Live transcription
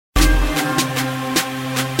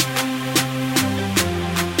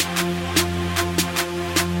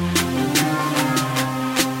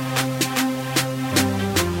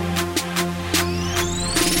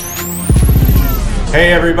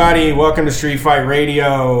Hey everybody, welcome to Street Fight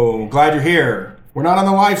Radio. Glad you're here. We're not on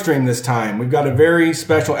the live stream this time. We've got a very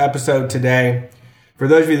special episode today. For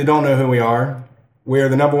those of you that don't know who we are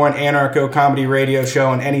the number one anarcho-comedy radio show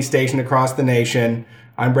on any station across the nation.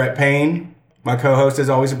 I'm Brett Payne. My co-host is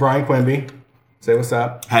always Brian Quimby. Say what's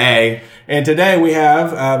up. Hey. And today we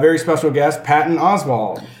have a very special guest, Patton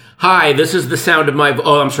Oswalt. Hi, this is the sound of my...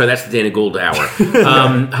 Oh, I'm sorry, that's the Dana Gould Hour.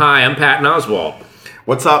 Hi, I'm Patton Oswalt.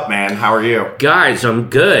 What's up, man? How are you? Guys, I'm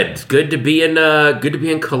good. It's good to be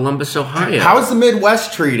in Columbus, Ohio. How's the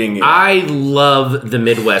Midwest treating you? I love the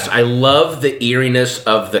Midwest. I love the eeriness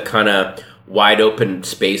of the kind of wide open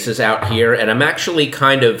spaces out here, and I'm actually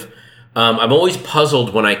kind of I'm always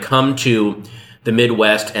puzzled when I come to the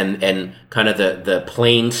Midwest and kind of the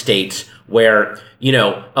plain states where, you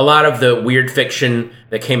know, a lot of the weird fiction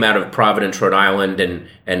that came out of Providence, Rhode Island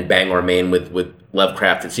and Bangor, Maine with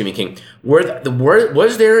Lovecraft and Stephen King,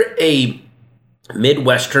 was there a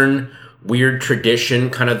Midwestern weird tradition,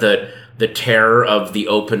 kind of the terror of the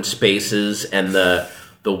open spaces and the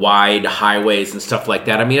wide highways and stuff like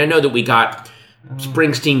that? I mean, I know that we got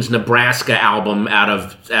Springsteen's Nebraska album out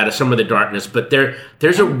of Some of the Darkness, but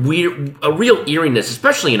there's a real eeriness,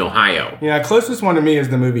 especially in Ohio. Yeah, closest one to me is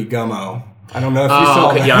the movie Gummo. I don't know if you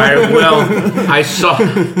saw that. Yeah,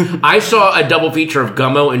 I saw a double feature of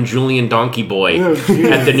Gummo and Julian Donkey Boy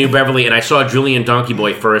at the New Beverly, and I saw Julian Donkey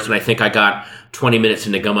Boy first, and I think I got 20 minutes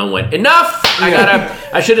into Gummo and went, enough!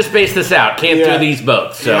 I should have spaced this out. Can't do these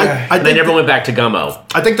both. So I never went back to Gummo.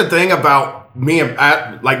 I think the thing about me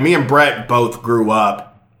and Brett both grew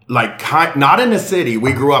up not in the city.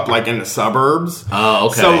 We grew up like in the suburbs. Oh,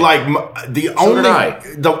 okay. So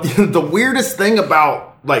the weirdest thing about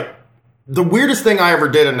the weirdest thing I ever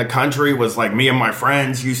did in the country was me and my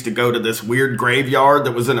friends used to go to this weird graveyard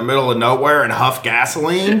that was in the middle of nowhere and huff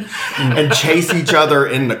gasoline and chase each other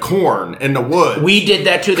in the corn in the woods. We did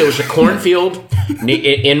that too. There was a cornfield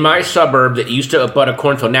in my suburb that used to abut a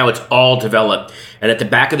cornfield. Now it's all developed. And at the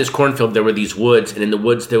back of this cornfield there were these woods, and in the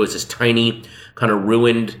woods there was this tiny kind of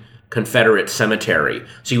ruined Confederate cemetery.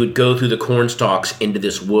 So you would go through the corn stalks into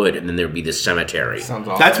this wood, and then there would be this cemetery. Sounds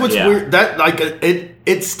awesome. That's what's weird. That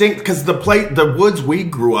it stinks because the woods we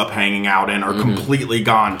grew up hanging out in are completely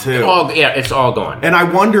gone too. It's all gone. And I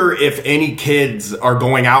wonder if any kids are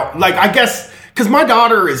going out. I guess because my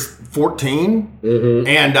daughter is 14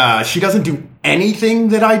 and she doesn't do anything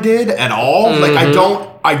that I did at all. I don't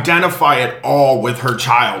identify at all with her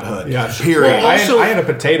childhood. Yeah, period. Well, I had a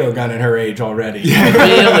potato gun at her age already.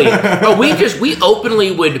 Really? But we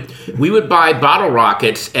openly would buy bottle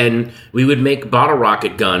rockets, and we would make bottle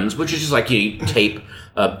rocket guns, which is just like you tape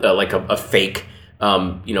a fake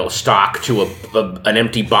stock to an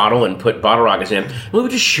empty bottle and put bottle rockets in. And we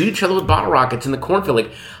would just shoot each other with bottle rockets in the cornfield.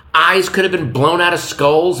 Eyes could have been blown out of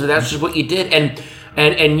skulls, and that's just what you did.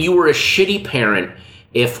 And you were a shitty parent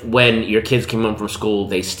if when your kids came home from school,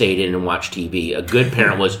 they stayed in and watched TV. A good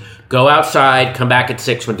parent was go outside, come back at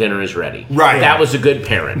 6 when dinner is ready. Right. That was a good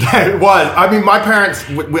parent. It was. I mean, my parents,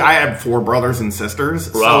 I have 4 brothers and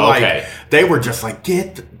sisters. So, okay. They were just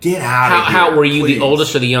get out of here. How were you, please. the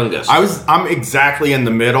oldest or the youngest? I'm exactly in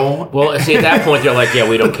the middle. Well, see, at that point, they're like, yeah,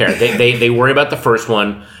 we don't care. They worry about the first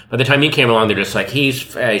one. By the time you came along, they're just like, he's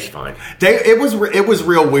fine. It was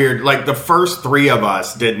real weird. The first 3 of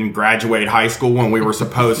us didn't graduate high school when we were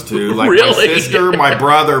supposed to. Really? My sister, my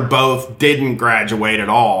brother, both didn't graduate at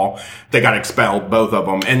all. They got expelled, both of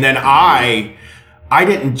them. And then I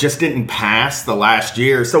didn't pass the last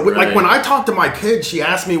year. So when I talked to my kid, she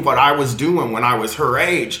asked me what I was doing when I was her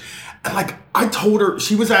age. And I told her,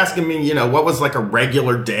 she was asking me, what was a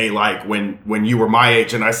regular day when you were my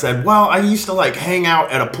age? And I said, well, I used to hang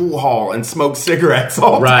out at a pool hall and smoke cigarettes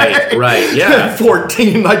all day. Right, yeah. At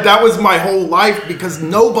 14, that was my whole life because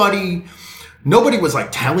nobody was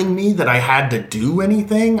telling me that I had to do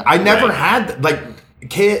anything. I never had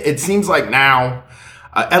kid. It seems like now,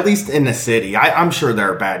 at least in the city, I'm sure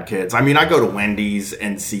there are bad kids. I mean, I go to Wendy's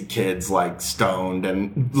and see kids stoned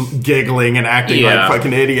and giggling and acting like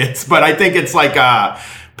fucking idiots. But I think it's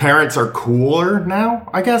parents are cooler now,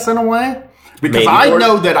 I guess, in a way. Because I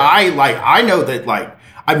know that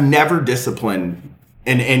I've never disciplined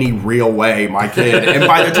in any real way my kid. And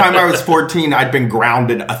by the time I was 14, I'd been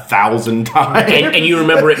grounded 1,000 times. And you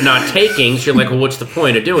remember it not taking, so you're like, well, what's the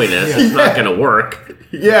point of doing this? It's not going to work.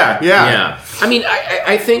 Yeah. I mean,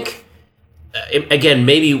 I think, again,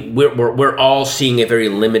 maybe we're all seeing a very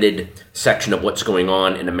limited section of what's going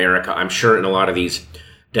on in America. I'm sure in a lot of these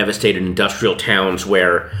devastated industrial towns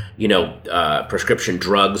where, prescription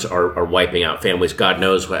drugs are wiping out families. God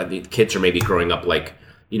knows, the kids are maybe growing up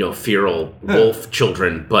feral wolf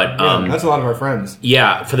children. But that's a lot of our friends.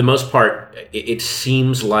 Yeah, for the most part, it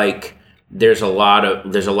seems like there's a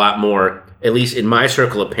lot more, at least in my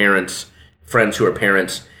circle of friends who are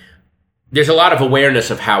parents, there's a lot of awareness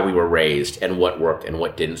of how we were raised and what worked and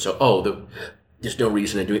what didn't. So, there's no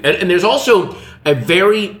reason to do it. And there's also a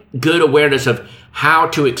very good awareness of how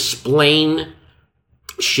to explain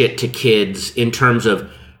shit to kids in terms of,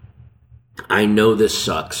 I know this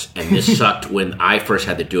sucks, and this sucked when I first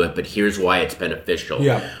had to do it, but here's why it's beneficial.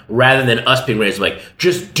 Yeah. Rather than us being raised like,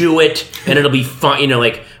 just do it, and it'll be fun.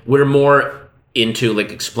 We're more into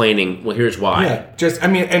explaining, well, here's why. Yeah,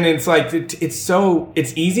 and it's like,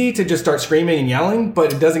 it's easy to just start screaming and yelling,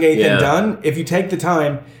 but it doesn't get anything done. If you take the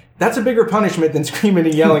time, that's a bigger punishment than screaming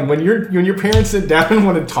and yelling. When your parents sit down and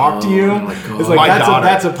want to talk to you, it's like,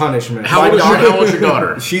 that's a punishment. How old's your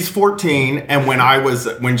daughter? She's 14, and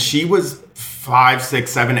when she was 5,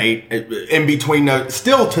 6, 7, 8, in between those,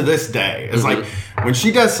 still to this day, it's like when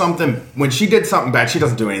she did something bad, she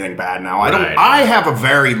doesn't do anything bad now. I have a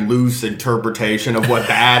very loose interpretation of what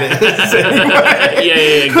bad is. Anyway. Yeah,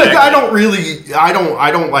 exactly. I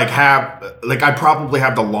don't I probably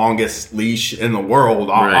have the longest leash in the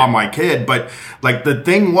world on my kid, but the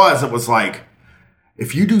thing was, it was like,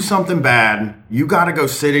 if you do something bad, you got to go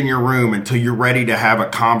sit in your room until you're ready to have a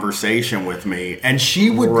conversation with me. And she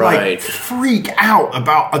would freak out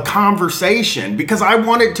about a conversation because I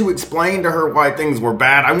wanted to explain to her why things were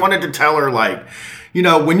bad. I wanted to tell her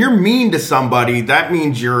when you're mean to somebody, that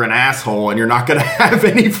means you're an asshole and you're not going to have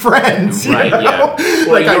any friends. Right? Yeah.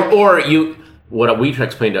 What we try to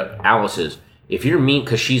explain to Alice is, if you're mean,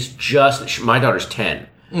 because my daughter's 10.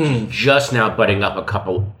 Just now butting up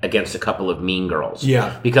against a couple of mean girls.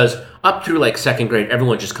 Yeah. Because up through second grade,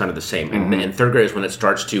 everyone's just kind of the same. Mm-hmm. And third grade is when it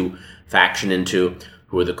starts to faction into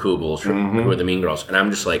who are the cougars, who are the mean girls. And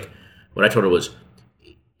I'm just what I told her was,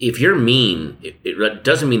 if you're mean, it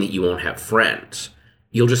doesn't mean that you won't have friends.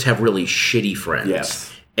 You'll just have really shitty friends.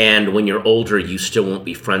 Yes. And when you're older, you still won't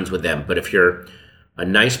be friends with them. But if you're a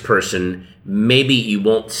nice person, maybe you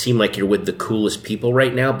won't seem like you're with the coolest people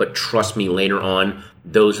right now, but trust me, later on,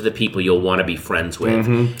 those are the people you'll want to be friends with.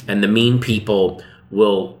 Mm-hmm. And the mean people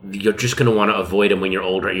you're just going to want to avoid them when you're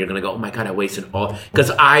older. You're going to go, oh my God, I wasted because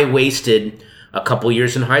I wasted a couple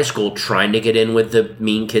years in high school trying to get in with the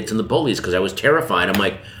mean kids and the bullies because I was terrified. I'm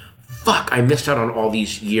like, fuck, I missed out on all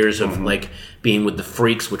these years of being with the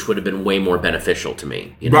freaks, which would have been way more beneficial to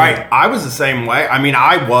me. Right. I was the same way. I mean,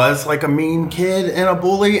 I was a mean kid and a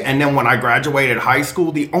bully. And then when I graduated high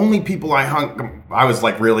school, the only people I was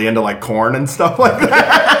really into Korn and stuff like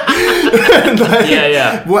that.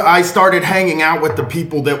 Yeah. I started hanging out with the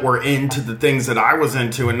people that were into the things that I was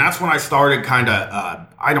into. And that's when I started kind of,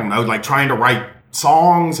 trying to write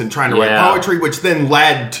songs and trying to write poetry, which then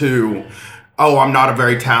led to, I'm not a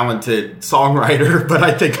very talented songwriter, but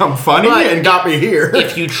I think I'm funny and got me here.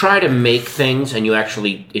 If you try to make things and you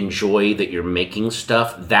actually enjoy that you're making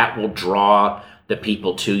stuff, that will draw the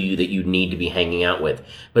people to you that you need to be hanging out with.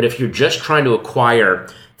 But if you're just trying to acquire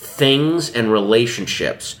things and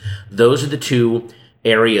relationships, those are the two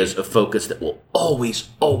areas of focus that will always,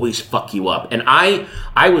 always fuck you up. And I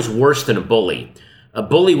was worse than a bully. A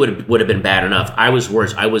bully would have been bad enough. I was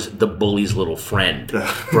worse. I was the bully's little friend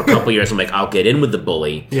for a couple years. I'm like, I'll get in with the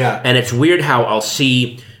bully. Yeah. And it's weird how I'll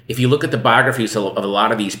see, if you look at the biographies of a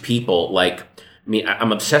lot of these people,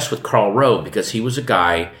 I'm obsessed with Karl Rove because he was a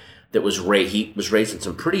guy that was raised in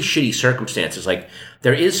some pretty shitty circumstances. I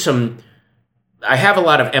have a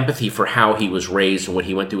lot of empathy for how he was raised and what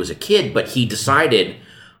he went through as a kid, but he decided,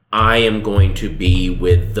 I am going to be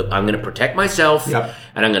I'm going to protect myself, and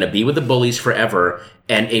I'm going to be with the bullies forever.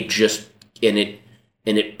 And it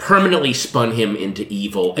permanently spun him into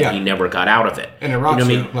evil, and he never got out of it. And it rots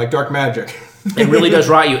you like dark magic. It really does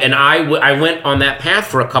rot you. And I went on that path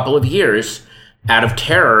for a couple of years out of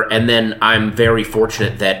terror, and then I'm very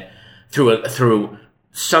fortunate that through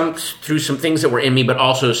some things that were in me, but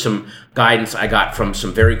also some guidance I got from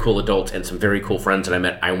some very cool adults and some very cool friends that I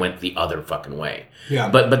met, I went the other fucking way. Yeah.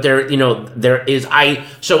 But there is, I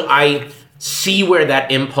see where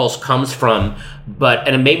that impulse comes from,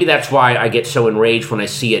 and maybe that's why I get so enraged when I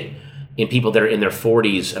see it in people that are in their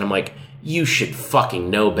 40s, and I'm like, you should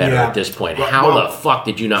fucking know better at this point. How the fuck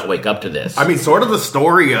did you not wake up to this? I mean, sort of the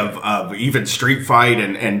story of even Street Fight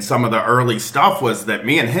and some of the early stuff was that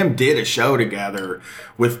me and him did a show together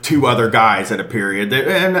with two other guys at a period.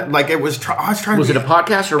 And it was, I was trying to... Was it a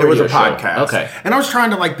podcast or a radio show? It was a podcast. Okay. And I was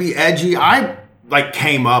trying to be edgy. I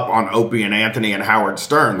came up on Opie and Anthony and Howard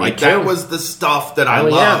Stern. That was the stuff that I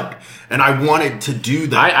loved. And I wanted to do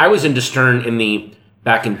that. I was into Stern in the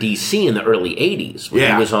back in DC in the early 80s when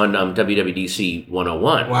Yeah. he was on WWDC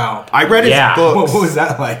 101. Wow. I read his Yeah. books. What was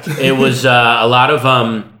that like? It was a lot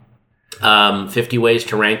of 50 Ways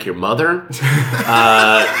to Rank Your Mother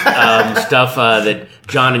stuff that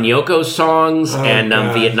John and Yoko's songs and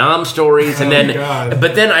God. Vietnam stories. And Oh, God.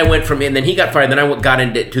 but then I went from, and then he got fired, and then I got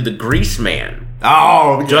into the Grease Man.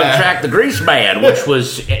 Oh, Drug yeah. Track, the Grease Man, which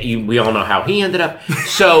was, we all know how he ended up.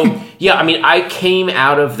 So, yeah, I mean, I came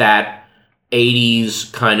out of that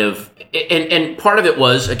 80s kind of, and part of it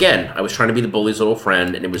was, again, I was trying to be the bully's little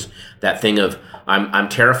friend, and it was that thing of, I'm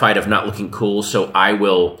terrified of not looking cool, so I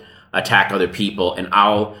will attack other people, and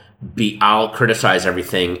I'll criticize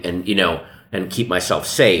everything, and, and keep myself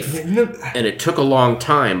safe. And it took a long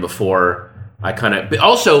time before I kind of...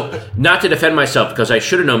 Also, not to defend myself, because I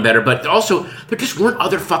should have known better, but also, there just weren't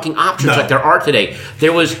other fucking options like there are today.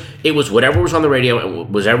 It was whatever was on the radio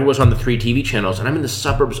and whatever was on the 3 TV channels, and I'm in the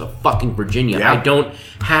suburbs of fucking Virginia. Yeah. I don't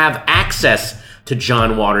have access to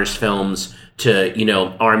John Waters films, to,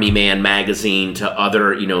 Army Man magazine, to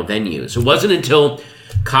other, venues. It wasn't until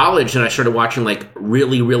college and I started watching, like,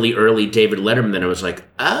 really, really early David Letterman that I was like,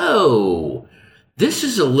 oh... This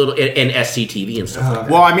is a little... And SCTV and stuff like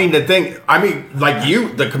that. Well, I mean,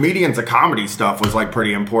 the comedians of comedy stuff was, like,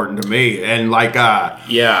 pretty important to me. And, like,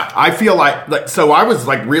 Yeah. I feel like, so I was,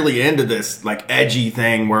 like, really into this, like, edgy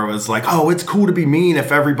thing where it was like, oh, it's cool to be mean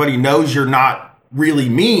if everybody knows you're not really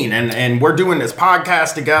mean. And we're doing this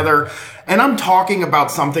podcast together. And I'm talking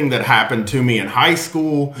about something that happened to me in high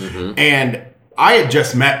school. Mm-hmm. And I had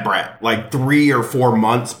just met Brett like 3 or 4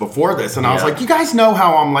 months before this. And I was Yeah. like, you guys know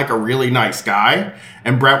how I'm like a really nice guy?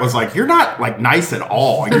 And Brett was like, you're not like nice at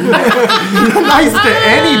all. You're not nice to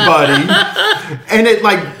anybody. And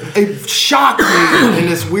it shocked me in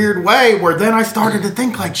this weird way where then I started to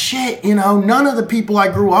think like, shit, none of the people I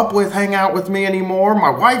grew up with hang out with me anymore. My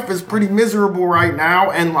wife is pretty miserable right now.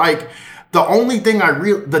 And like, the only thing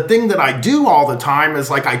the thing that I do all the time is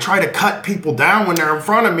like I try to cut people down when they're in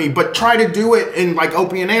front of me, but try to do it in like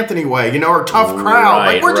Opie and Anthony way, or tough crowd.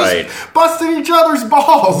 Right, like we're just busting each other's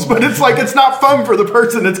balls, but it's like it's not fun for the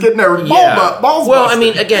person that's getting their balls Well, busted. I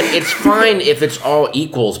mean, again, it's fine if it's all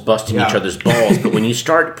equals busting each Yeah. other's balls, but when you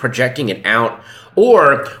start projecting it out,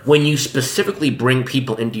 or when you specifically bring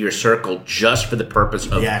people into your circle just for the purpose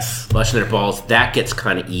of Yes. busting their balls, that gets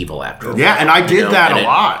kind of evil after a while. Yeah, and I did that a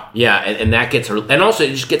lot. Yeah, and that gets, and also it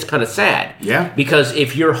just gets kind of sad. Yeah. Because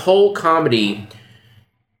if your whole comedy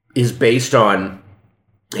is based on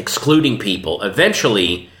excluding people,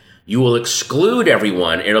 eventually you will exclude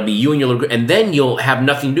everyone. It'll be you and your little group, and then you'll have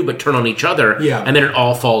nothing to do but turn on each other. Yeah. And then it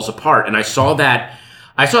all falls apart. And I saw that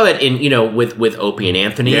in with Opie and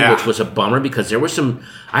Anthony, Yeah. which was a bummer because there was some.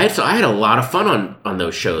 I had a lot of fun on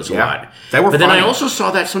those shows. A Yeah. lot. They were But then I funny. also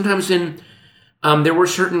saw that sometimes in there were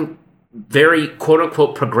certain very quote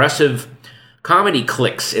unquote progressive comedy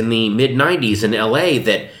cliques in the mid 90s in LA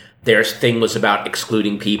that their thing was about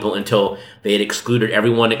excluding people until they had excluded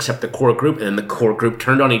everyone except the core group, and then the core group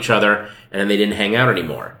turned on each other, and then they didn't hang out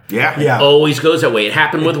anymore. Yeah. Yeah. Always goes that way. It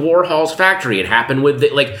happened with Warhol's Factory. It happened with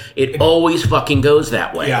it always fucking goes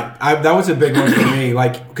that way. Yeah, that was a big one for me.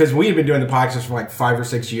 Like, because we had been doing the podcast for like 5 or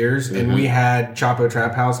 6 years, and we had Chapo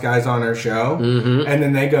Trap House guys on our show, and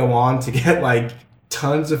then they go on to get like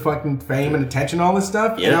tons of fucking fame and attention, all this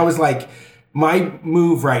stuff. And Yeah. I was like, my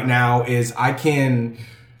move right now is I can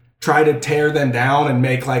try to tear them down and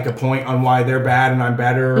make like a point on why they're bad and I'm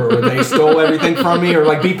better, or they stole everything from me, or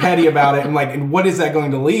like be petty about it. And like, and what is that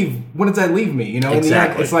going to leave? What does that leave me? In the end,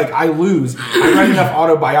 Exactly. it's like I lose. I read enough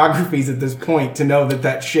autobiographies at this point to know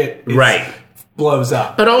that shit is, Right. blows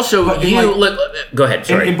up. But also, But then, you like- go ahead.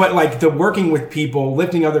 Sorry. But like the working with people,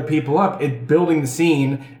 lifting other people up, building the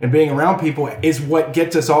scene and being around people is what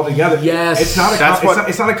gets us all together. Yes. It's not That's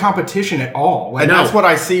it's not a competition at all. Like, And No. that's what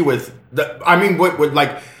I see with what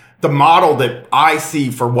like the model that I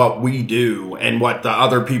see for what we do and what the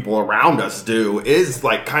other people around us do is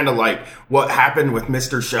like kind of like what happened with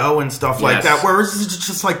Mr. Show and stuff like Yes. that, where it's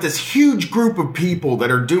just like this huge group of people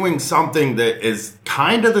that are doing something that is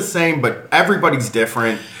kind of the same, but everybody's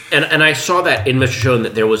different. And I saw that in Mr. Show,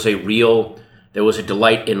 that there was a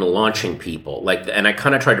delight in launching people. And I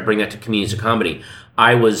kind of tried to bring that to comedians of comedy.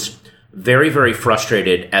 I was very, very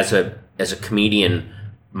frustrated as a comedian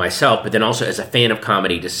myself, but then also as a fan of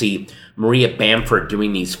comedy to see Maria Bamford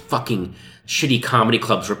doing these fucking shitty comedy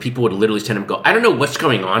clubs where people would literally stand up and go, I don't know what's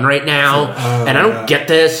going on right now, and I don't get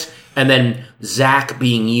this. And then Zach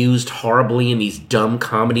being used horribly in these dumb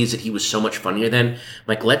comedies that he was so much funnier than.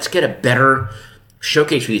 Like, let's get a better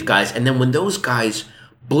showcase for these guys. And then when those guys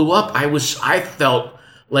blew up, I felt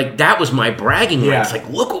like that was my bragging rights. Like,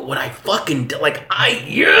 look at what I fucking did. Like,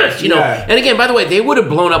 you know. And again, by the way, they would have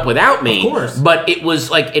blown up without me. Of course. But it was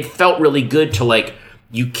like, it felt really good to like,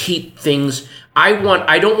 you keep things. I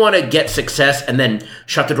don't want to get success and then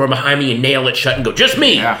shut the door behind me and nail it shut and go, just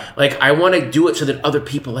me. Yeah. Like, I want to do it so that other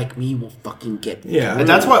people like me will fucking get through. And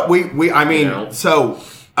that's what I mean, you know? So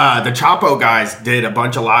the Chapo guys did a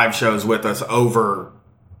bunch of live shows with us over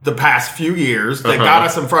the past few years. They got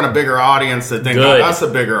us in front of bigger audience that then got us a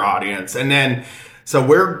bigger audience. And then,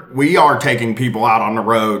 so we are taking people out on the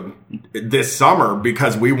road this summer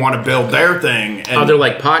because we want to build their thing. And they're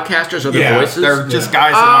like podcasters? Are they voices? They're just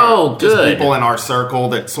guys just people in our circle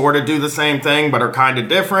that sort of do the same thing but are kind of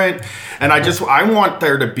different. And I want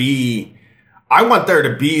there to be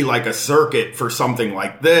like a circuit for something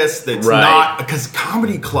like this that's not, because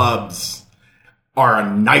comedy clubs are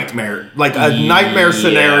a nightmare, like a nightmare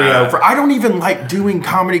scenario for. I don't even like doing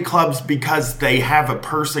comedy clubs because they have a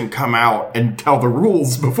person come out and tell the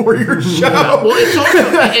rules before your show. Well, it's also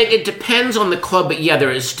it depends on the club, but yeah,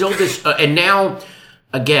 there is still this. And now,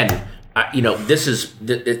 again, you know, this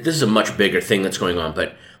is a much bigger thing that's going on.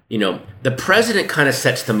 But you know, the president kind of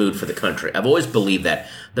sets the mood for the country. I've always believed that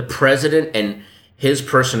the president and his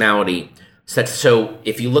personality sets. So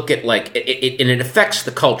if you look at like it affects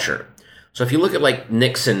the culture. So if you look at like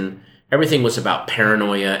Nixon, everything was about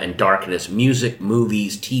paranoia and darkness. Music,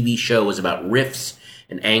 movies, TV show was about riffs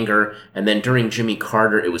and anger. And then during Jimmy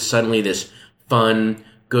Carter, it was suddenly this fun,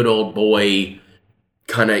 good old boy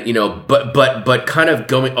kind of, you know, but kind of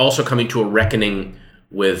coming to a reckoning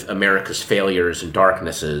with America's failures and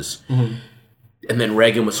darknesses. Mm-hmm. And then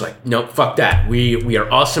Reagan was like, no, fuck that. We are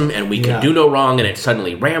awesome and we can do no wrong. And it's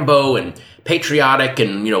suddenly Rambo and patriotic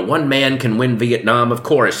and, you know, one man can win Vietnam, of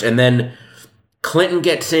course. And then Clinton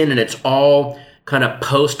gets in and it's all kind of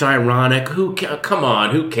post-ironic. Come on,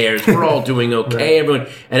 who cares? We're all doing okay, everyone.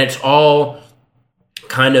 And it's all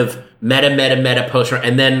kind of meta post.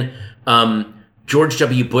 And then George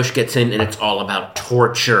W. Bush gets in and it's all about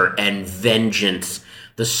torture and vengeance.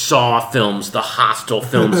 The Saw films, the Hostel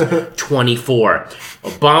films, 24.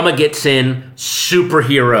 Obama gets in,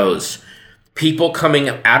 superheroes. People coming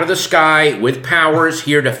out of the sky with powers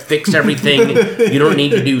here to fix everything. You don't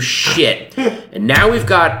need to do shit. And now we've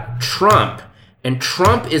got Trump. And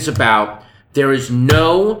Trump is about, there is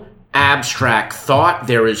no abstract thought.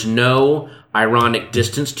 There is no ironic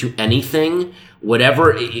distance to anything.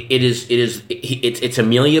 Whatever it's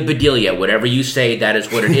Amelia Bedelia. Whatever you say, that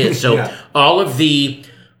is what it is. So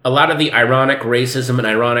a lot of the ironic racism and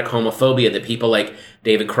ironic homophobia that people like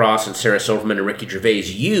David Cross and Sarah Silverman and Ricky Gervais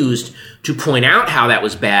used to point out how that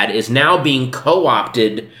was bad is now being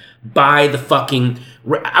co-opted by the fucking...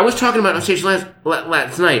 I was talking about on stage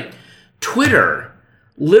last night. Twitter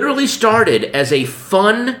literally started as a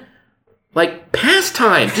fun, like,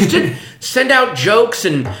 pastime. Just to send out jokes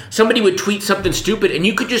and somebody would tweet something stupid and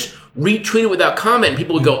you could just retweet it without comment and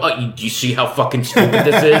people would go, oh, you see how fucking stupid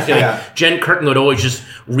this is? Like, Jen Curtin would always just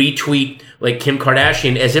retweet like Kim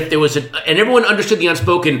Kardashian as if there was and everyone understood the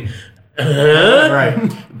unspoken, right.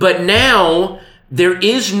 But now there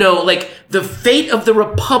is no, like, the fate of the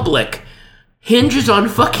Republic hinges on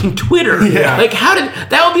fucking Twitter. Yeah. Like,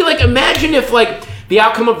 that would be like, imagine if like the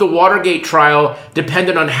outcome of the Watergate trial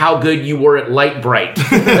depended on how good you were at Light Bright.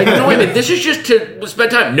 Like, no, wait a minute, this is just to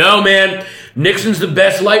spend time. No, man, Nixon's the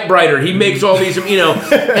best Light Brighter. He makes all these, you know,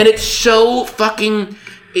 and it's so fucking,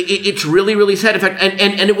 it's really, really sad. In fact,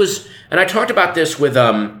 and it was, and I talked about this with,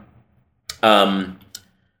 oh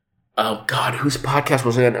God, whose podcast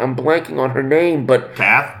was it? I'm blanking on her name, but.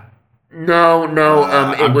 Kath? No,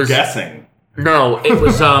 I'm guessing. No, it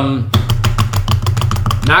was,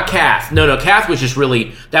 not Kath. No, Kath was just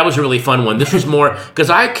that was a really fun one. This was more, because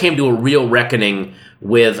I came to a real reckoning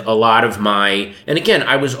with a lot of my, and again,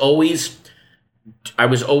 I was always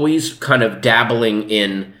kind of dabbling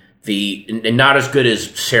in and not as good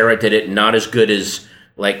as Sarah did it, not as good as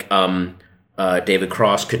like David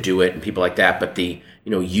Cross could do it and people like that, but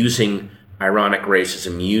using ironic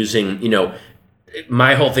racism, using,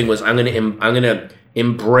 my whole thing was I'm gonna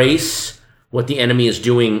embrace what the enemy is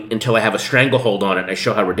doing until I have a stranglehold on it and I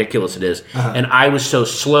show how ridiculous it is. Uh-huh. And I was so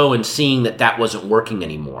slow in seeing that wasn't working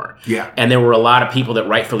anymore. Yeah. And there were a lot of people that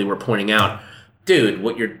rightfully were pointing out, dude,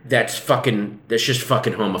 that's just fucking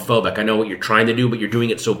homophobic. I know what you're trying to do, but you're doing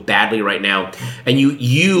it so badly right now. And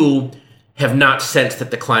you have not sensed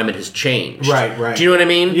that the climate has changed. Right. Do you know what I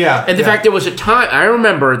mean? Yeah. And the fact there was a time, I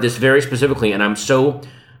remember this very specifically, and I'm so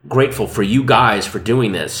grateful for you guys for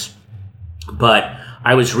doing this, but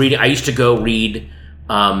I used to go read,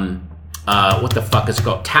 what the fuck is it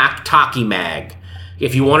called? Talkie Mag.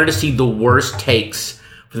 If you wanted to see the worst takes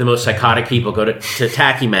for the most psychotic people, go to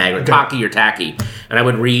Tacky Mag or Taki or Tacky, and I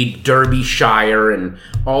would read Derbyshire and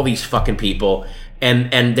all these fucking people.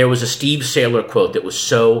 And there was a Steve Saylor quote that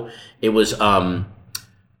was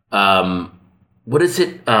what is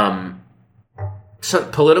it?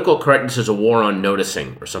 Political correctness is a war on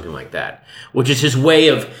noticing, or something like that, which is his way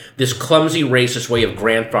of, this clumsy racist way of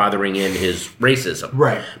grandfathering in his racism.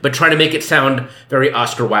 Right. But trying to make it sound very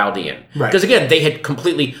Oscar Wildean. Right. Because again, they had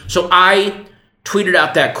completely, so I tweeted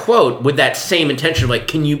out that quote with that same intention of like,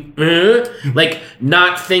 can you, like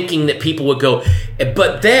not thinking that people would go,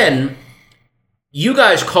 but then you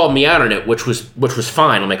guys called me out on it, which was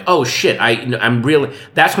fine. I'm like, oh shit, I'm really,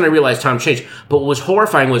 that's when I realized time changed. But what was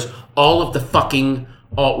horrifying was all of the fucking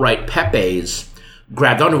alt-right Pepes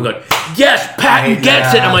grabbed onto him going, yes, Patton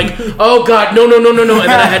gets it. I'm like, oh god, no. And then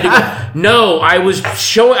I had to go, no, I was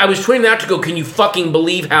tweeting that to go, can you fucking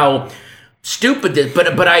believe how stupid this,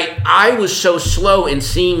 but I was so slow in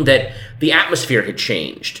seeing that the atmosphere had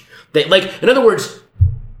changed. That, like, in other words,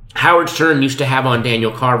 Howard Stern used to have on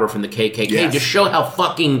Daniel Carver from the KKK to show how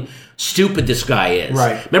fucking stupid this guy is.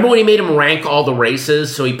 Right. Remember when he made him rank all the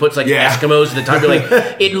races? So he puts like Eskimos at the top. Like,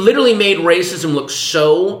 it literally made racism look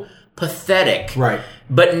so pathetic. Right.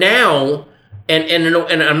 But now, and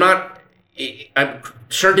I'm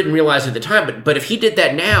Stern didn't realize it at the time, but if he did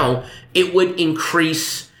that now, it would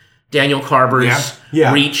increase Daniel Carver's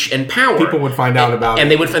reach and power. People would find out about it.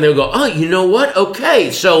 And they would go, oh, you know what?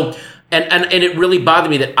 Okay. So, and it really bothered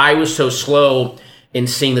me that I was so slow in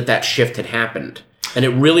seeing that shift had happened. And it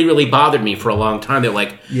really, really bothered me for a long time. That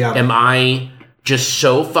like, am I just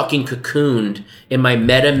so fucking cocooned in my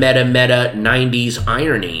meta 90s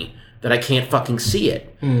irony that I can't fucking see it?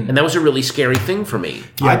 And that was a really scary thing for me.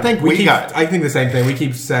 Yeah, I think I think the same thing. We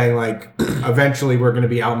keep saying like, eventually we're going to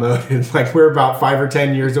be outmoded. Like we're about 5 or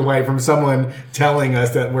 10 years away from someone telling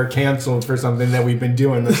us that we're canceled for something that we've been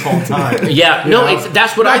doing this whole time.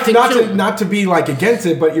 That's what I think too. Not to be like against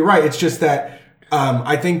it, but you're right. It's just that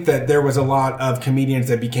I think that there was a lot of comedians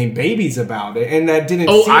that became babies about it, and that didn't.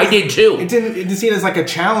 Oh, I did too. It didn't see it as like a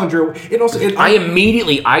challenger.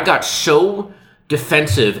 I got so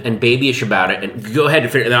defensive and babyish about it. And go ahead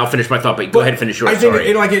and I'll finish my thought. But go ahead and finish yours. I think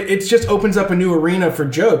it just opens up a new arena for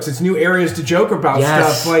jokes. It's new areas to joke about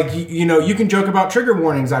stuff. Like you can joke about trigger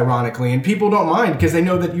warnings, ironically, and people don't mind because they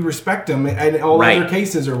know that you respect them in all other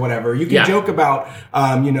cases or whatever. You can joke about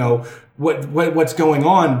what's going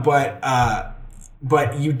on,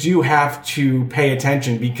 but you do have to pay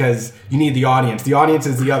attention because you need the audience. The audience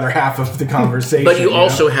is the other half of the conversation. But you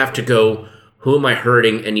also have to go, who am I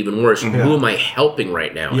hurting? And even worse, who am I helping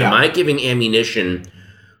right now? Am I giving ammunition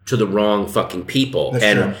to the wrong fucking people?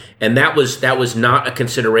 That's true. And that was not a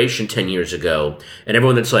consideration 10 years ago. And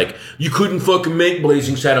everyone that's like, you couldn't fucking make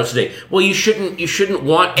Blazing Saddles today. Well, you shouldn't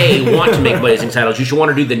want to make Blazing Saddles. You should want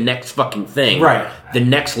to do the next fucking thing. Right. The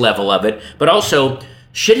next level of it. But also,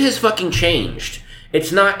 shit has fucking changed.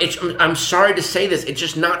 I'm sorry to say this, it's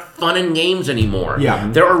just not fun and games anymore. Yeah.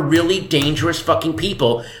 There are really dangerous fucking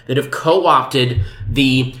people that have co-opted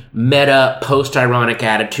the meta post-ironic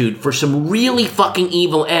attitude for some really fucking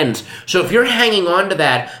evil ends. So if you're hanging on to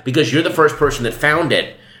that because you're the first person that found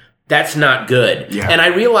it, that's not good. Yeah. And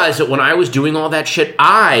I realized that when I was doing all that shit,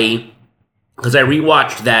 because I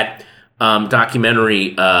rewatched that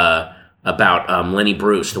documentary about Lenny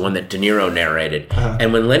Bruce, the one that De Niro narrated.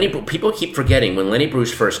 And when people keep forgetting, when Lenny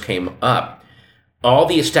Bruce first came up, all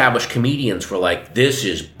the established comedians were like, this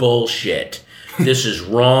is bullshit. This is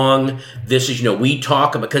wrong. This is, we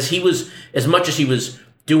talk about, because he was, as much as he was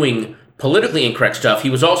doing politically incorrect stuff,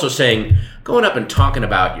 he was also saying, going up and talking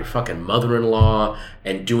about your fucking mother-in-law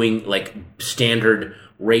and doing like standard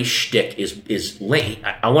race shtick is late.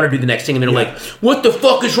 I want to do the next thing, and they're like, "What the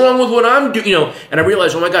fuck is wrong with what I'm doing?" And I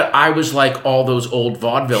realized, oh my god, I was like all those old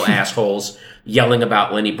vaudeville assholes yelling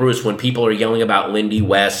about Lenny Bruce when people are yelling about Lindy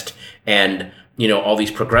West and all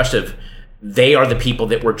these progressive. They are the people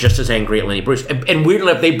that were just as angry at Lenny Bruce. And weirdly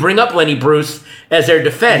enough, they bring up Lenny Bruce as their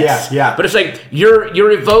defense. Yeah. But it's like,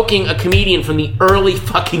 you're evoking a comedian from the early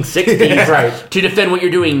fucking 60s to defend what you're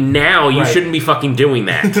doing now. You shouldn't be fucking doing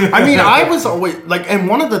that. I mean, I was always, like, and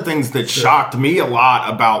one of the things that shocked me a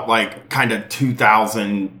lot about, like, kind of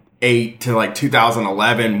 2008 to, like,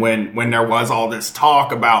 2011, when there was all this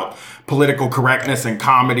talk about political correctness and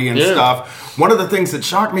comedy and stuff, one of the things that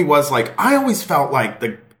shocked me was, like, I always felt like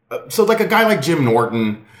so like a guy like Jim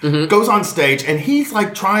Norton goes on stage and he's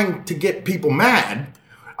like trying to get people mad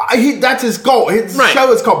That's his goal. His Right.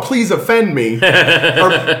 show is called Please Offend Me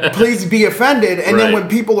or Please Be Offended. And then when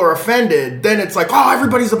people are offended, then it's like, oh,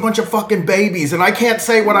 everybody's a bunch of fucking babies and I can't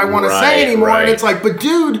say what I want to say anymore. Right. And it's like, but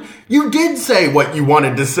dude, you did say what you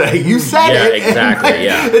wanted to say. You said it. Exactly. And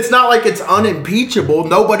like, it's not like it's unimpeachable.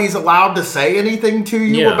 Nobody's allowed to say anything to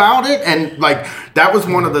you about it. And like, that was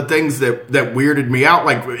one of the things that weirded me out.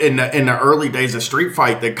 Like in the early days of Street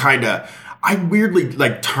Fight, that kind of, I weirdly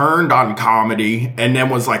like turned on comedy and then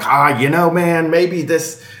was like, man, maybe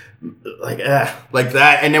this like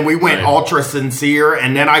that. And then we went ultra sincere.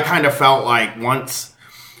 And then I kind of felt like once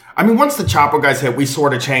the Chapo guys hit, we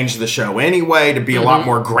sort of changed the show anyway to be a lot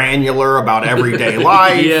more granular about everyday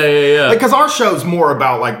life. Yeah. Because our show's more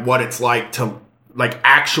about like what it's like to like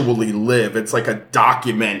actually live. It's like a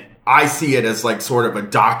document. I see it as like sort of a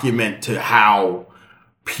document to how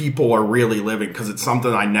people are really living, because it's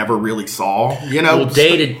something I never really saw, Well,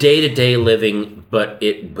 day to day living, but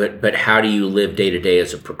how do you live day to day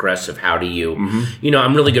as a progressive? How do you,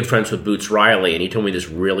 I'm really good friends with Boots Riley, and he told me this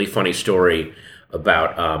really funny story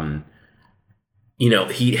about, he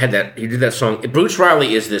did that song. Boots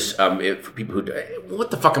Riley is this, for people who,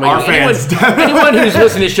 what the fuck am I doing? Anyone who's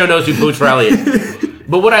listening to this show knows who Boots Riley is.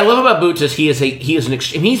 But what I love about Boots is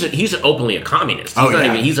he's openly a communist.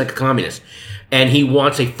 He's like a communist. And he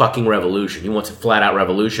wants a fucking revolution. He wants a flat out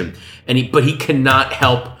revolution. But he cannot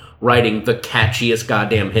help writing the catchiest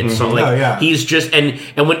goddamn hit song. He's just and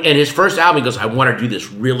his first album, he goes, I want to do this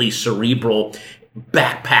really cerebral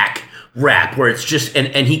backpack rap where it's just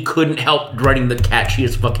and he couldn't help writing the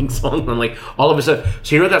catchiest fucking song. I'm like, all of a sudden,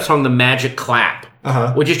 so you know that song, The Magic Clap,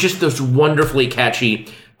 which is just this wonderfully catchy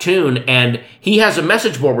tune, and he has a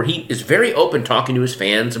message board where he is very open talking to his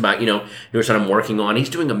fans about, here's what I'm working on. He's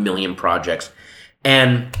doing a million projects.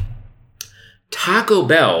 And Taco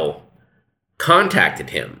Bell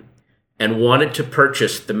contacted him and wanted to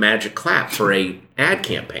purchase the Magic Clap for a ad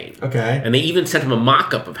campaign. Okay. And they even sent him a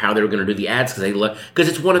mock-up of how they were going to do the ads because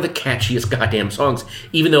it's one of the catchiest goddamn songs,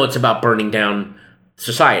 even though it's about burning down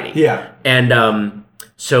society. Yeah. And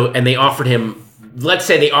and they offered him, let's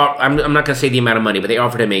say I'm not going to say the amount of money, but they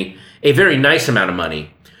offered him a very nice amount of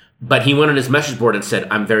money. But he went on his message board and said,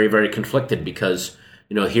 I'm very, very conflicted because,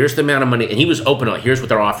 here's the amount of money. And he was open on, here's what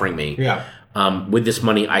they're offering me. Yeah. With this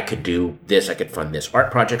money, I could do this. I could fund this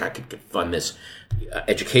art project. I could fund this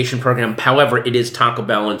education program. However, it is Taco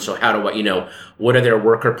Bell. And so how do I, what are their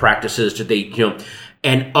worker practices? Do they,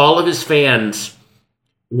 and all of his fans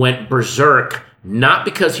went berserk, not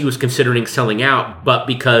because he was considering selling out, but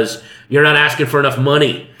because you're not asking for enough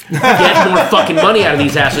money. Get more fucking money out of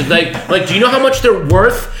these assholes. Like, do you know how much they're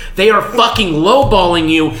worth? They are fucking lowballing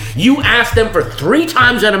you. You ask them for 3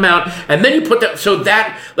 times that amount, and then you put that. So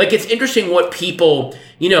that, like, it's interesting what people,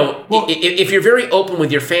 if you're very open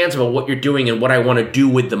with your fans about what you're doing and what I want to do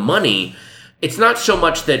with the money, it's not so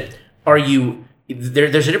much that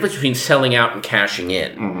there's a difference between selling out and cashing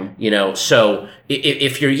in, So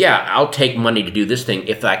if you're, I'll take money to do this thing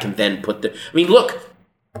if I can then look,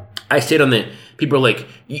 I stayed on people are like,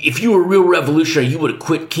 if you were a real revolutionary, you would have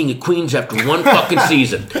quit King of Queens after one fucking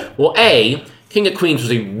season. Well, King of Queens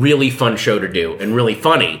was a really fun show to do and really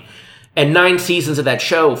funny. And 9 seasons of that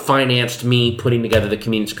show financed me putting together the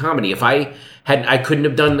Comedians of Comedy. If I couldn't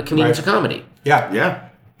have done the Comedians of Comedy. Yeah. Yeah.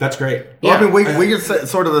 That's great. Well, we are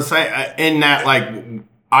sort of the same in that, like,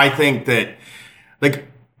 I think that, like,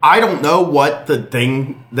 I don't know what the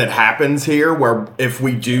thing that happens here where if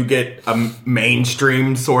we do get a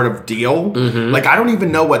mainstream sort of deal, like, I don't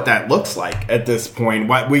even know what that looks like at this point.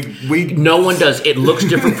 No one does. It looks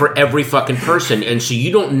different for every fucking person. And so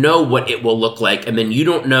you don't know what it will look like. And then you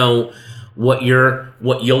don't know what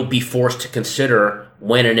you'll be forced to consider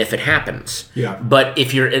when and if it happens. Yeah. But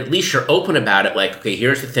if you're open about it, like, okay,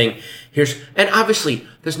 here's the thing. And obviously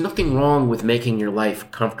there's nothing wrong with making your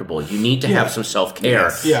life comfortable. You need to have some self-care.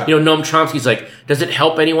 Yes. Yeah. Noam Chomsky's like, does it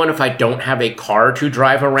help anyone if I don't have a car to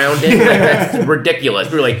drive around in? Like, that's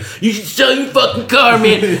ridiculous. We're like, you should sell your fucking car,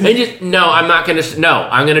 man. And I'm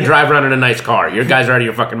going to drive around in a nice car. You guys are out of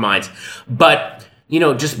your fucking minds. But,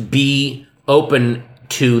 just be open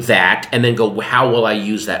to that and then go, how will I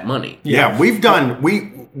use that money? Yeah,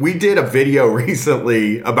 we did a video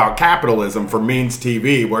recently about capitalism for Means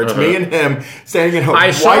TV where it's me and him standing in a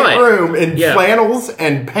white room in flannels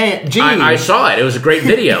and jeans. I saw it. It was a great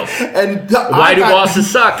video. And why do bosses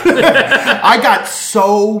suck? I got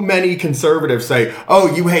so many conservatives say,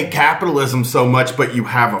 oh, you hate capitalism so much, but you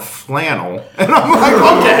have a flannel. And I'm like,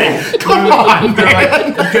 okay, come on, man.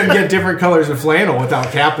 You couldn't get different colors of flannel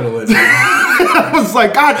without capitalism. I was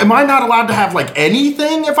like, God, am I not allowed to have, like,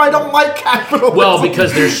 anything if I don't like capitalism? Well,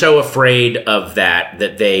 because they're so afraid of that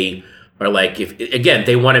they are like, if again,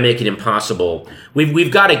 they want to make it impossible.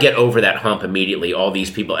 We've got to get over that hump immediately. All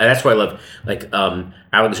these people, and that's why I love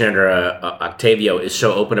Alexander Octavio is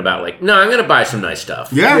so open about like, no, I'm going to buy some nice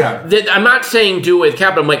stuff. Yeah. I'm not saying do it with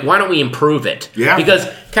capital. I'm like, why don't we improve it? Yeah. Because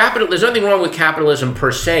there's nothing wrong with capitalism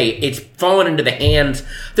per se. It's fallen into the hands.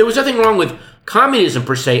 There was nothing wrong with communism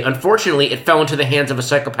per se. Unfortunately, it fell into the hands of a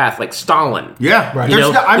psychopath like Stalin. Yeah, right.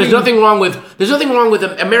 There's nothing wrong with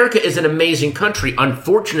America is an amazing country.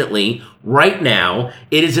 Unfortunately, right now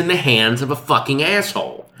it is in the hands of a fucking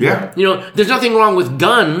asshole. Yeah. There's nothing wrong with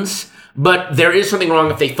guns, but there is something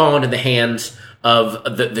wrong if they fall into the hands of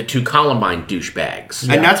the two Columbine douchebags.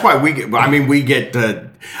 And that's why we get to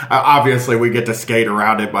obviously we get to skate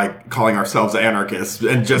around it by calling ourselves anarchists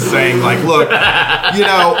and just saying like, look,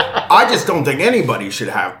 I just don't think anybody should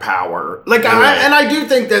have power. Like, I do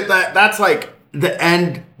think that's like the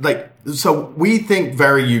end. Like, so we think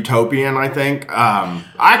very utopian. I think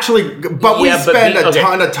we spend a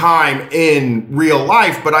ton of time in real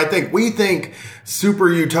life. But I think we think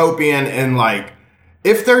super utopian and like,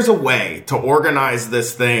 if there's a way to organize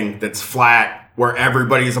this thing that's flat, where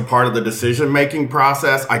everybody's a part of the decision-making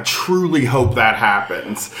process, I truly hope that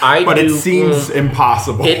happens. It seems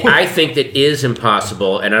impossible. I think that is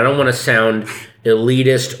impossible, and I don't want to sound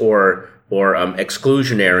elitist or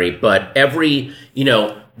exclusionary, but every,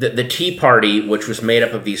 the Tea Party, which was made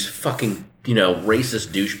up of these fucking, racist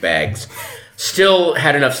douchebags, still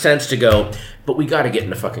had enough sense to go, but we got to get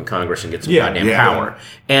into fucking Congress and get some goddamn power.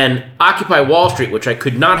 And Occupy Wall Street, which I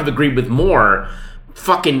could not have agreed with more,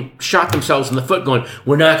 fucking shot themselves in the foot going,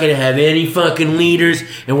 we're not going to have any fucking leaders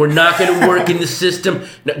and we're not going to work in the system.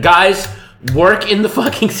 No, guys, work in the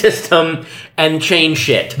fucking system and change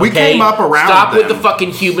shit. We came up around Stop them. with the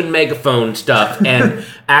fucking human megaphone stuff and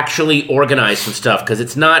actually organize some stuff, because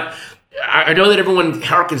it's not... I know that everyone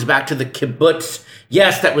harkens back to the kibbutz.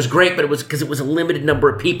 Yes, that was great, but it was because it was a limited number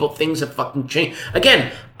of people. Things have fucking changed.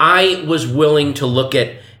 Again, I was willing to look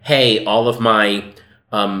at, hey, all of my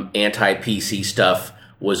anti-PC stuff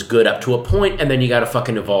was good up to a point, and then you got to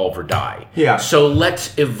fucking evolve or die. Yeah. So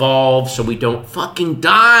let's evolve so we don't fucking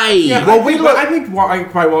die. Yeah. Well, I think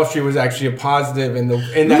Occupy Wall Street was actually a positive in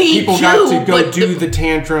that people got to go do the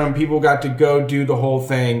tantrum. People got to go do the whole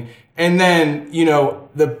thing, and then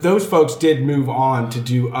those folks did move on to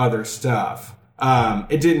do other stuff.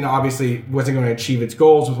 It wasn't going to achieve its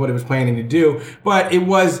goals with what it was planning to do, but it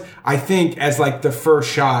was, I think, as like the first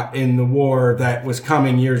shot in the war that was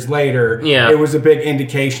coming years later. Yeah. It was a big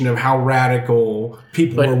indication of how radical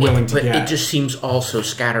people were willing to get. But it just seems all so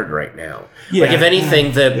scattered right now. Yeah. Like, if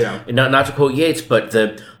anything, not to quote Yeats, but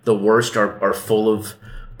the worst are full of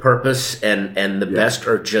purpose, and the best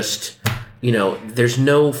are just... there's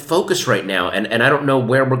no focus right now, and I don't know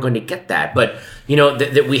where we're going to get that. But,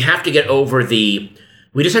 that we have to get over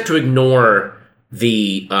we just have to ignore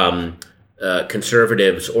the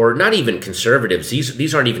conservatives, or not even conservatives.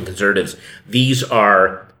 These aren't even conservatives. These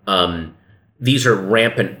are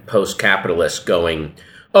rampant post-capitalists going,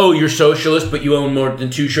 oh, you're socialist, but you own more than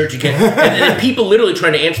 2 shirts. You can't. and people literally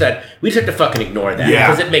trying to answer that. We just have to fucking ignore that,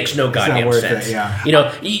 because it makes no goddamn sense.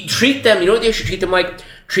 You treat them. You know what they should treat them like?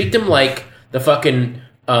 Treat them like the fucking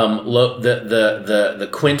the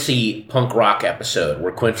Quincy punk rock episode,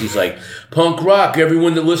 where Quincy's like, punk rock,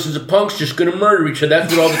 everyone that listens to punk's just gonna murder each other.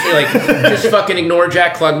 That's what all this like. Just fucking ignore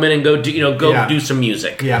Jack Klugman and go do some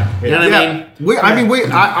music. Yeah. You know what I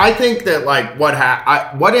mean? I think that like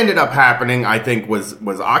what ended up happening, I think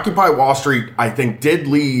was Occupy Wall Street. I think did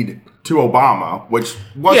lead to Obama, which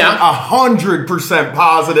wasn't 100%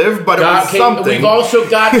 positive, but it was something. We've also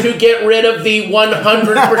got to get rid of the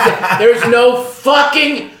 100%. There's no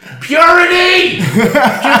fucking purity.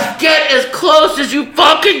 Just get as close as you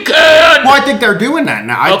fucking can. Well, I think they're doing that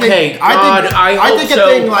now. I think a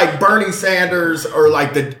thing like Bernie Sanders, or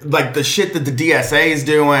like the shit that the DSA is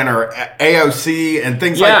doing, or AOC and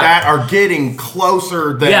things like that, are getting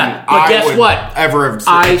closer than I would ever have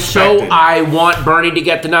expected. I want Bernie to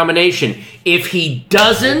get the nomination. If he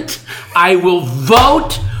doesn't, I will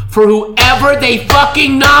vote for whoever they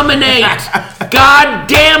fucking nominate. God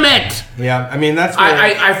damn it. Yeah, I mean, that's...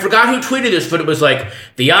 I forgot who tweeted this, but it was like,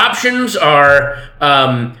 the options are...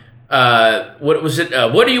 what was it?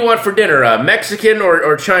 What do you want for dinner? Mexican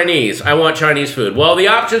or Chinese? I want Chinese food. Well, the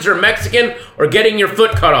options are Mexican or getting your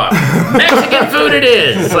foot cut off. Mexican food it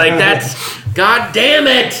is. Like, that's... God damn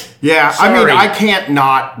it. Yeah, Sorry. I mean, I can't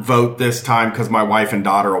not vote this time because my wife and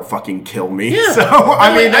daughter will fucking kill me. Yeah. So,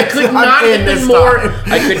 I could not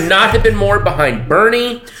have been more behind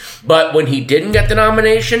Bernie. But when he didn't get the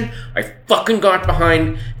nomination, I fucking got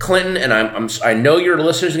behind Clinton, and I know your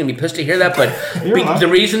listeners are going to be pissed to hear that, but the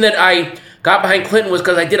reason that I got behind Clinton was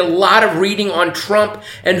because I did a lot of reading on Trump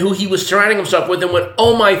and who he was surrounding himself with and went,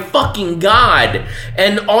 oh my fucking God.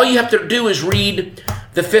 And all you have to do is read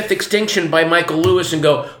The Fifth Extinction by Michael Lewis and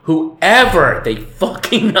go, whoever they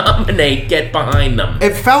fucking nominate, get behind them.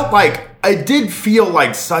 It did feel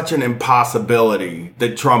like such an impossibility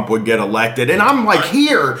that Trump would get elected. And I'm like,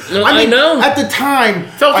 here. I know. At the time.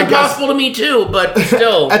 Felt impossible to me too, but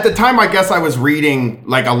still. At the time, I guess I was reading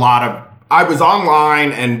like a lot of. I was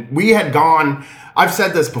online and we had gone. I've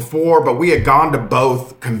said this before, but we had gone to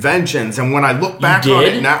both conventions. And when I look back on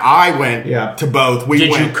it now, I went to both.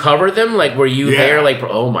 Did you cover them? Like, were you there? Like,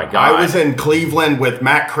 oh my God. I was in Cleveland with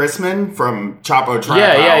Matt Chrisman from Chapo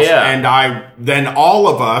Trap House. Yeah. And then all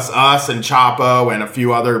of us and Chapo and a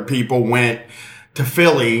few other people went to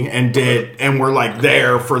Philly and we're like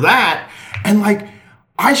there for that. And like,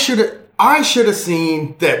 I should have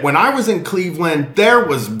seen that when I was in Cleveland, there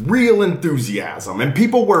was real enthusiasm and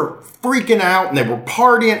people were freaking out and they were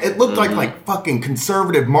partying. It looked like fucking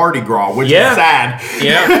conservative Mardi Gras, which is sad.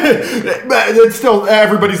 Yeah. But it's still,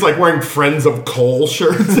 everybody's like wearing Friends of Coal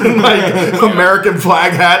shirts and like American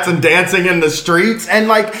flag hats and dancing in the streets. And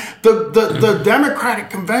like the Democratic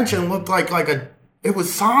convention looked like it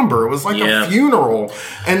was somber. It was like a funeral.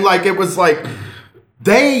 And like, it was like,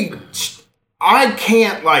 I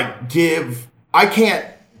can't,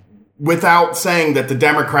 without saying that the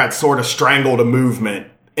Democrats sort of strangled a movement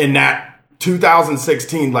in that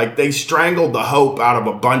 2016, like they strangled the hope out of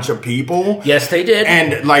a bunch of people. Yes, they did.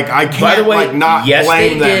 And like, I can't blame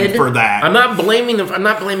them for that. I'm not blaming them. I'm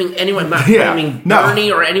not blaming anyone. I'm not blaming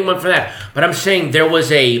Bernie or anyone for that. But I'm saying there was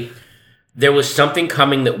something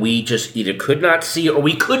coming that we just either could not see or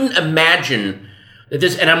we couldn't imagine.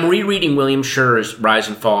 And I'm rereading William Scherr's Rise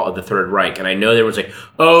and Fall of the Third Reich, and I know there was like,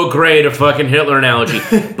 oh great, a fucking Hitler analogy.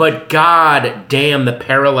 But god damn, the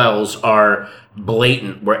parallels are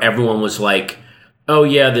blatant, where everyone was like, oh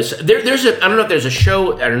yeah, there's I don't know if there's a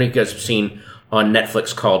show, I don't know if you guys have seen on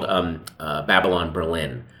Netflix called Babylon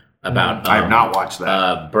Berlin, about I have not watched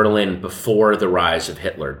that. Berlin before the rise of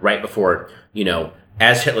Hitler, right before,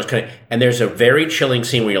 as Hitler's coming. And there's a very chilling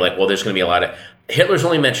scene where you're like, well, there's going to be a lot of... Hitler's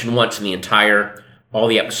only mentioned once in all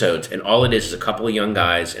the episodes, and all it is a couple of young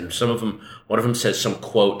guys, and one of them says some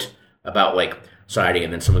quote about like society,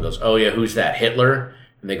 and then someone goes, oh yeah, who's that, Hitler?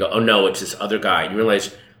 And they go, oh no, it's this other guy. And you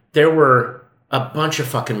realize there were a bunch of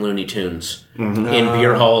fucking Looney Tunes in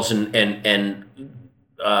beer halls and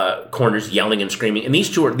corners yelling and screaming. And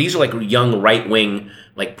these are like young right-wing,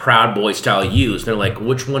 like Proud Boy style youths. They're like,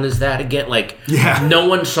 which one is that again? Like, no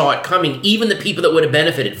one saw it coming. Even the people that would have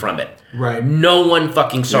benefited from it. Right. No one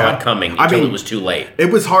fucking saw it coming until it was too late.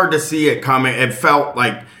 It was hard to see it coming. It felt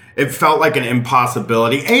like an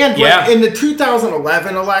impossibility. And like in the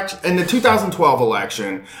 2011 election, in the 2012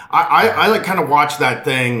 election, I like kind of watched that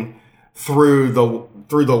thing through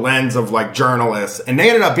the lens of like journalists, and they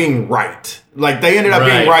ended up being right. Like they ended up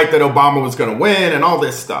being right that Obama was going to win and all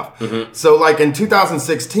this stuff. Mm-hmm. So like in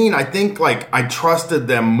 2016, I think like I trusted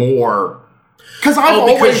them more. Because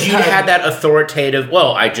you had that authoritative.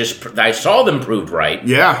 Well, I saw them proved right.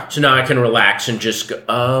 Yeah. So now I can relax and just go.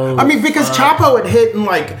 Oh. I mean, because Chapo had hit in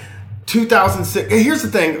like 2006. Here's the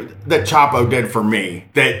thing that Chapo did for me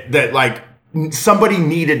that like somebody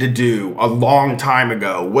needed to do a long time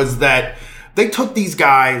ago was that they took these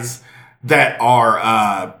guys that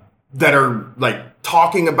are like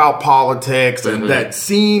talking about politics and that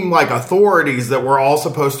seem like authorities that we're all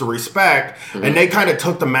supposed to respect, and they kind of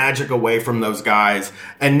took the magic away from those guys,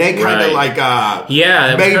 and they kind of like it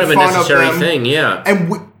was kind of a necessary thing,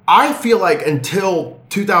 And I feel like until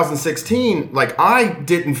 2016, like I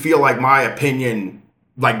didn't feel like my opinion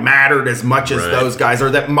like mattered as much as those guys,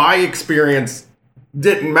 or that my experience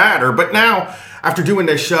didn't matter. But now, after doing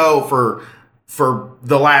this show for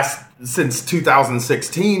the last since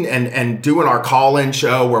 2016 and doing our call-in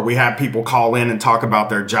show where we have people call in and talk about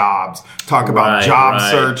their jobs, talk about job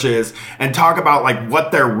searches, and talk about like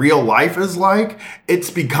what their real life is like, it's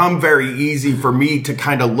become very easy for me to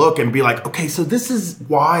kind of look and be like, okay, so this is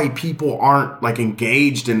why people aren't like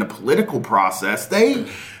engaged in the political process.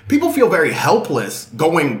 People feel very helpless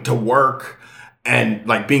going to work and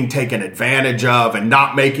like being taken advantage of and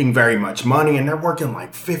not making very much money, and they're working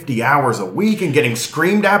like 50 hours a week and getting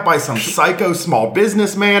screamed at by some psycho small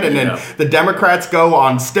businessman, and then the Democrats go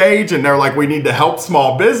on stage and they're like, we need to help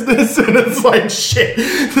small business, and it's like shit.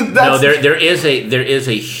 There is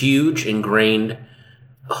a huge ingrained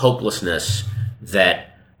hopelessness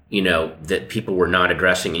that that people were not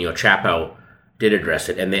addressing. Chapo did address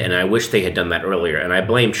it, and I wish they had done that earlier. And I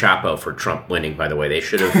blame Chapo for Trump winning, by the way. They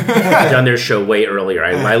should have done their show way earlier.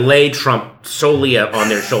 I lay Trump solely on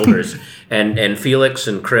their shoulders, and Felix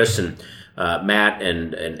and Chris and Matt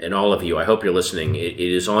and all of you, I hope you're listening. It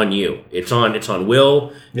is on you. It's on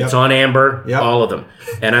Will. Yep. It's on Amber. Yep. All of them.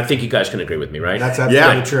 And I think you guys can agree with me, right? That's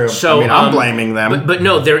absolutely true. So I'm blaming them. But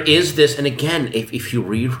no, there is this, and again, if you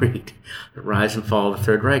reread The Rise and Fall of the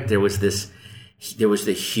Third Reich, there was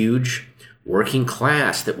the huge working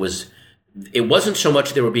class that was. It wasn't so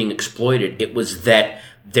much they were being exploited. It was that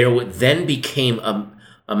there then became a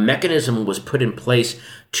mechanism was put in place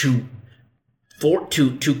to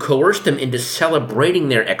coerce them into celebrating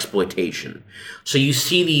their exploitation. So you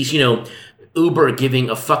see these, Uber giving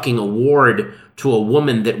a fucking award to a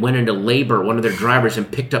woman that went into labor, one of their drivers, and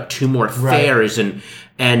picked up 2 more fares, and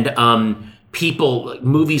people,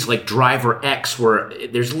 movies like Driver X, where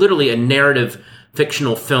there's literally a narrative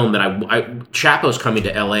fictional film that Chapo's coming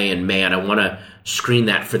to LA in May, and I want to screen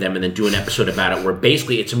that for them and then do an episode about it, where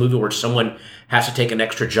basically it's a movie where someone has to take an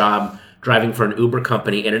extra job driving for an Uber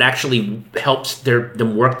company, and it actually helps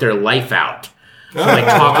them work their life out. So like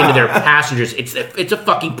talking to their passengers, it's a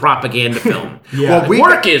fucking propaganda film. Yeah. Well,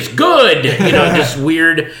 work is good, just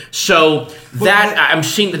weird. So I'm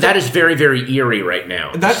seeing that is very, very eerie right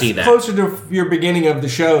now. That's to see that. Closer to your beginning of the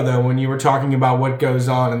show, though, when you were talking about what goes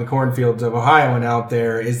on in the cornfields of Ohio and out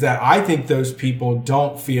there, is that I think those people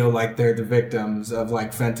don't feel like they're the victims of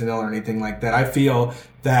like fentanyl or anything like that. I feel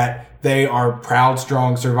that they are proud,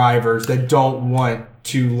 strong survivors that don't want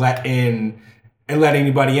to let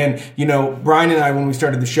anybody in. Brian and I, when we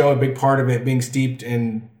started the show, a big part of it being steeped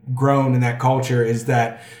and grown in that culture is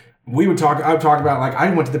that I would talk about, like, I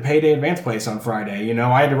went to the payday advance place on Friday.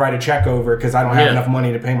 I had to write a check over because I don't have enough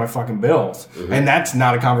money to pay my fucking bills. Mm-hmm. And that's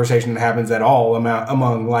not a conversation that happens at all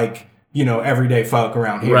among like, everyday folk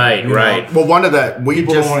around here. Right. Well, one of the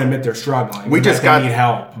people don't want to admit they're struggling. We just need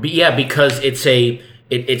help. But yeah, because it's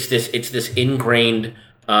this ingrained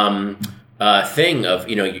thing of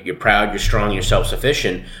you're proud, you're strong, you're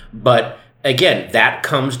self-sufficient. But again, that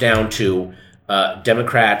comes down to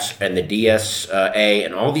Democrats and the DSA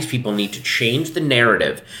and all these people need to change the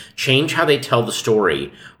narrative, change how they tell the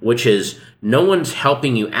story, which is no one's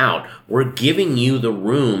helping you out. We're giving you the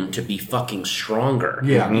room to be fucking stronger.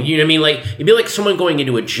 Yeah. You know what I mean? Like, it'd be like someone going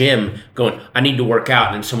into a gym going, I need to work out.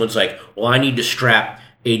 And then someone's like, well, I need to strap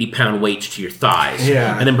 80-pound weights to your thighs.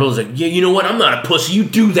 Yeah. And then Bill's like, yeah, you know what? I'm not a pussy. You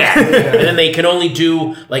do that. And then they can only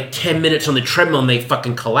do like 10 minutes on the treadmill and they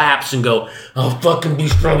fucking collapse and go, I'll fucking be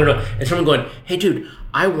strong enough. And someone going, hey, dude,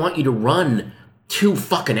 I want you to run 2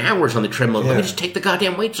 fucking hours on the treadmill. Let me just take the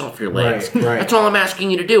goddamn weights off your legs. Right. That's all I'm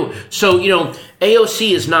asking you to do. So,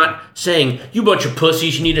 AOC is not saying, you bunch of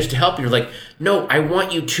pussies, you need us to help you. You're like, no, I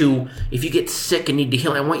want you to, if you get sick and need to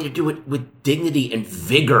heal, I want you to do it with dignity and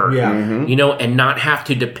vigor. Yeah. Mm-hmm. And not have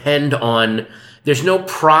to depend on, there's no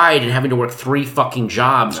pride in having to work 3 fucking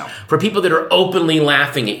jobs for people that are openly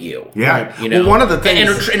laughing at you. Yeah. Right? Well, one of the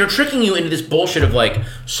things... And are tricking you into this bullshit of like,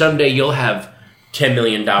 someday you'll have $10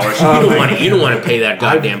 million. You don't want to pay that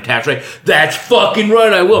goddamn tax rate. That's fucking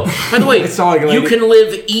right, I will. By the way, you can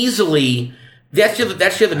live easily. That's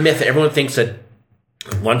the other myth that everyone thinks that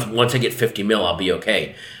once I get 50 mil, I'll be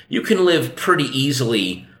okay. You can live pretty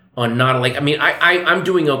easily on not like. I mean, I'm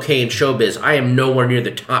doing okay in showbiz. I am nowhere near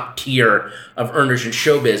the top tier of earners in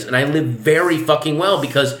showbiz, and I live very fucking well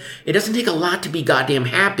because it doesn't take a lot to be goddamn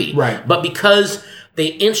happy. Right. But because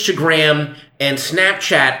they Instagram and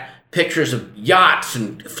Snapchat pictures of yachts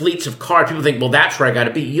and fleets of cars, people think, well, that's where I got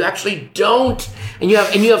to be. You actually don't, and you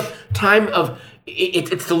have time of.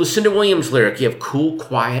 It's the Lucinda Williams lyric. You have cool,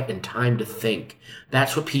 quiet, and time to think.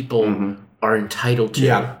 That's what people are entitled to.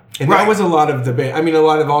 Yeah. And that was a lot of the, a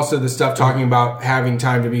lot of also the stuff talking about having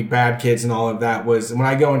time to be bad kids and all of that was, when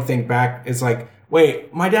I go and think back, it's like,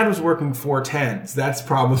 wait, my dad was working 410s. That's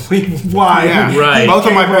probably why. Yeah, right. Both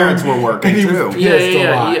of my parents were working too.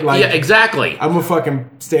 Yeah, exactly. I'm a fucking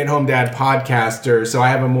stay-at-home dad podcaster, so I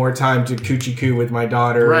have more time to coochie-coo with my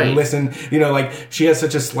daughter and listen. She has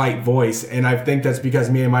such a slight voice, and I think that's because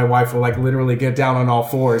me and my wife will literally get down on all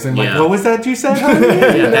fours and what was that you said, honey?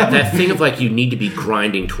 That thing of you need to be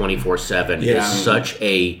grinding 24/7 is such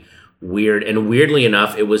a weird, and weirdly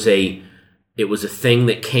enough, it was a thing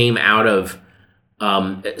that came out of.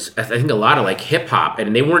 I think a lot of hip hop,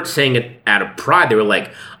 and they weren't saying it out of pride. They were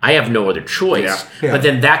like, I have no other choice. Yeah. But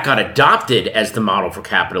then that got adopted as the model for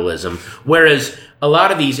capitalism. Whereas a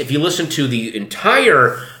lot of these, if you listen to the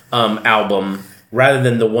entire album, rather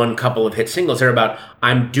than the one couple of hit singles, they're about,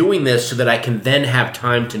 I'm doing this so that I can then have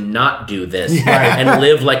time to not do this and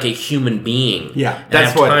live like a human being. Yeah. And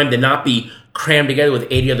have time to not be crammed together with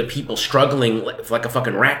 80 other people struggling like a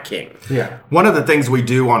fucking rat king. Yeah. One of the things we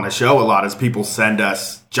do on the show a lot is people send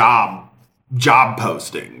us job job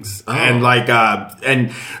postings and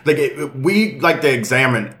we like to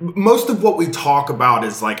examine most of what we talk about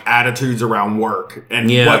is like attitudes around work and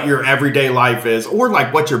what your everyday life is, or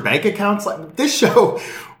like what your bank account's like. This show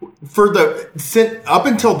up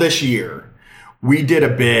until this year, we did a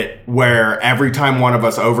bit where every time one of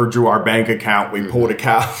us overdrew our bank account, we pulled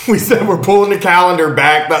we said we're pulling the calendar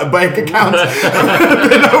back. The bank account's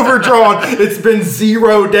been overdrawn. It's been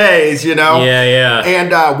 0 days, Yeah, yeah.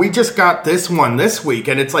 And we just got this one this week,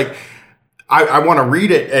 and it's like, I want to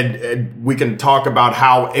read it, and we can talk about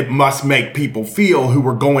how it must make people feel who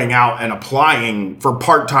were going out and applying for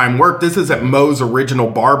part-time work. This is at Moe's Original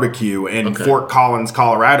Barbecue in Fort Collins,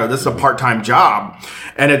 Colorado. This is a part-time job.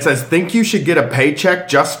 And it says, think you should get a paycheck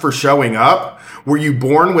just for showing up? Were you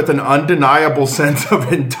born with an undeniable sense of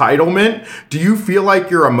entitlement? Do you feel like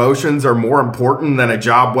your emotions are more important than a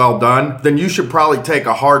job well done? Then you should probably take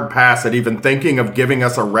a hard pass at even thinking of giving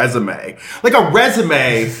us a resume. Like a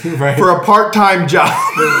resume for a part-time job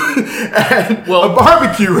at a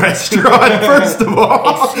barbecue restaurant, first of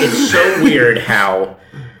all. It's so weird how,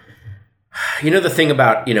 the thing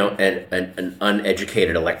about, an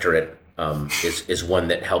uneducated electorate is one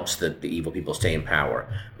that helps the evil people stay in power.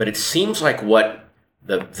 But it seems like what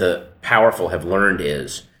the powerful have learned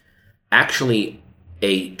is actually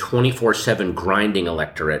a 24/7 grinding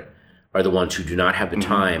electorate are the ones who do not have the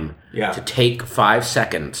time to take 5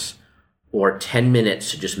 seconds or 10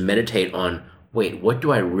 minutes to just meditate on, wait, what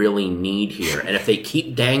do I really need here? And if they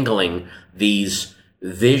keep dangling these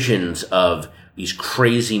visions of these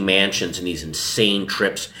crazy mansions and these insane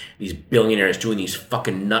trips, these billionaires doing these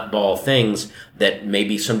fucking nutball things, that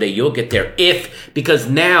maybe someday you'll get there. Because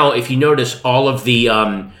now, if you notice, all of the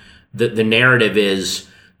narrative is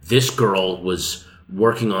this girl was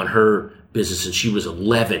working on her business and she was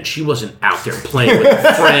 11. She wasn't out there playing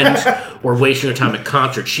with friends or wasting her time at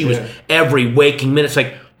concerts. She was every waking minute. It's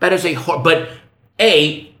like, that is but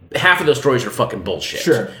half of those stories are fucking bullshit.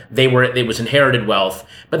 Sure. It was inherited wealth.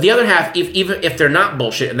 But the other half, even if they're not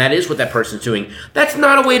bullshit, and that is what that person's doing, that's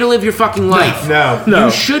not a way to live your fucking life. No.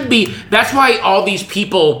 You should be. That's why all these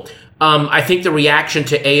people, I think the reaction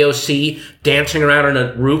to AOC dancing around on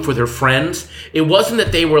a roof with her friends, it wasn't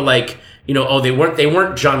that they were like, they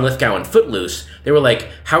weren't John Lithgow and Footloose. They were like,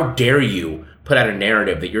 how dare you put out a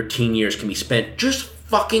narrative that your teen years can be spent just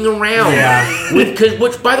fucking around. Yeah.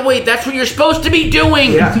 Which, by the way, that's what you're supposed to be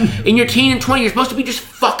doing. Yeah. In your teen and 20, you're supposed to be just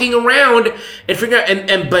fucking around and figuring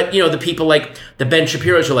out. But the people like the Ben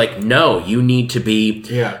Shapiro's are like, no, you need to be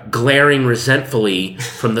glaring resentfully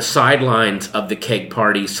from the sidelines of the keg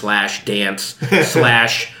party / dance /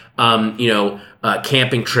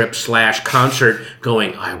 camping trip / concert,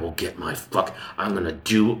 going, I will get I'm going to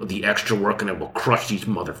do the extra work and I will crush these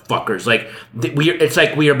motherfuckers. It's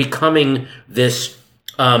like we are becoming this.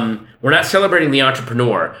 We're not celebrating the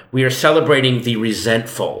entrepreneur. We are celebrating the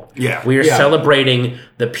resentful. Yeah. We are celebrating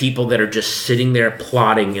the people that are just sitting there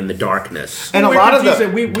plotting in the darkness. And a lot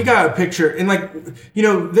of we got a picture, and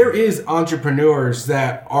there is entrepreneurs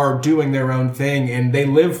that are doing their own thing and they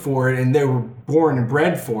live for it and they were born and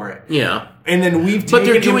bred for it. Yeah. And then but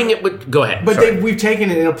they're doing it with. Go ahead. But we've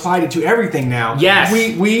taken it and applied it to everything now. Yes.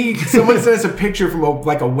 Someone sent us a picture from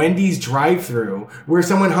a Wendy's drive-thru where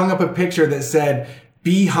someone hung up a picture that said,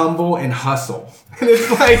 "Be humble and hustle." And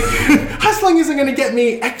it's like, hustling isn't going to get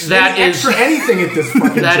me extra anything at this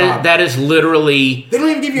fucking job. That is literally. They don't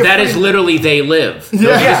even give you. That is literally they live. Those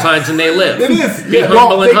are the signs, and they live. It is. Be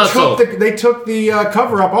humble and hustle. They took the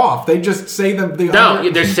cover up off. They just say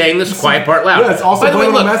they're saying this quiet part loud. Yeah, it's also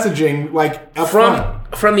messaging up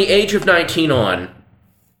front. From the age of 19 on,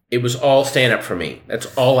 it was all stand up for me. That's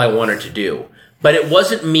all I wanted to do. But it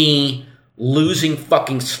wasn't me losing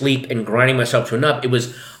fucking sleep and grinding myself to a nub.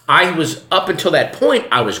 I was up until that point,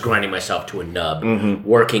 I was grinding myself to a nub,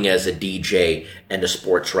 working as a DJ and a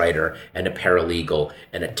sports writer and a paralegal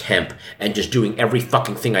and a temp and just doing every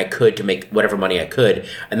fucking thing I could to make whatever money I could.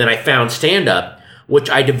 And then I found stand-up, which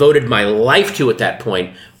I devoted my life to at that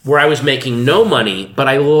point, where I was making no money, but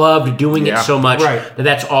I loved doing it so much that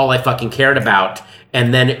that's all I fucking cared about.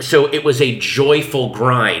 And then, so it was a joyful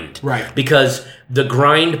grind. Right. Because the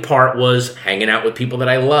grind part was hanging out with people that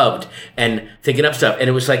I loved and thinking up stuff. And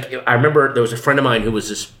it was like, I remember there was a friend of mine who was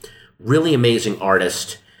this really amazing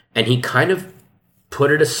artist, and he kind of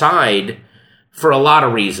put it aside for a lot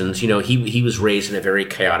of reasons. He was raised in a very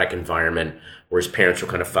chaotic environment where his parents were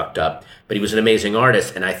kind of fucked up, but he was an amazing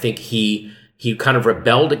artist. And I think he kind of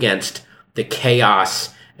rebelled against the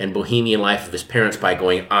chaos and bohemian life of his parents by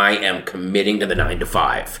going, I am committing to the 9 to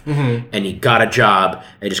 5. Mm-hmm. And he got a job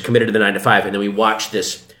and just committed to the 9 to 5. And then we watched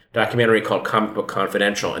this documentary called Comic Book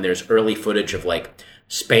Confidential, and there's early footage of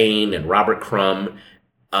Spain and Robert Crumb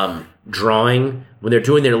drawing, when they're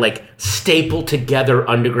doing their like stapled together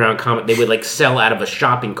underground comic, they would like sell out of a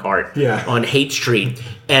shopping cart on Haight Street.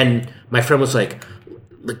 And my friend was like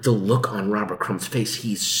the look on Robert Crumb's face,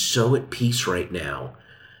 he's so at peace right now.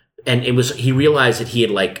 And he realized that he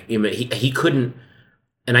had like, he couldn't,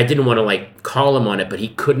 and I didn't want to like call him on it, but he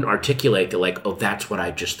couldn't articulate that like, oh, that's what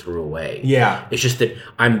I just threw away. Yeah. It's just that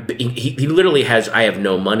he literally has, I have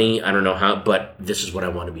no money, I don't know how, but this is what I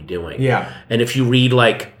want to be doing. Yeah. And if you read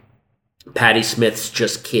like Patti Smith's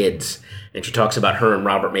Just Kids, and she talks about her and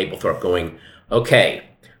Robert Mapplethorpe going, okay,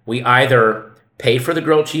 we either pay for the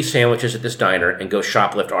grilled cheese sandwiches at this diner and go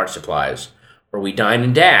shoplift art supplies, or we dine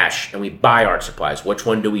and dash and we buy art supplies. Which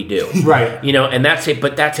one do we do? Right. And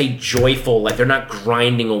that's a joyful, like they're not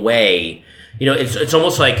grinding away. It's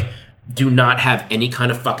almost like do not have any kind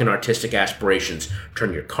of fucking artistic aspirations.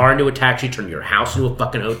 Turn your car into a taxi, turn your house into a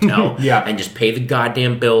fucking hotel, and just pay the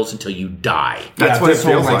goddamn bills until you die. That's what it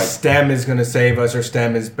feels like. like. STEM is going to save us, or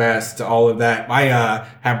STEM is best. All of that.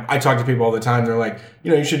 I talk to people all the time. They're like,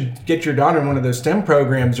 you should get your daughter in one of those STEM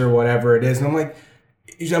programs or whatever it is. And I'm like,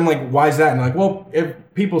 why is that? And like, well, if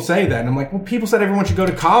people say that, and I'm like, well, people said everyone should go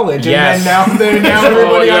to college, and then now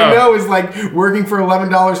everybody I know is like working for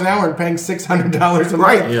 $11 an hour and paying $600 a month.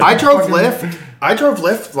 Right. Yeah. I drove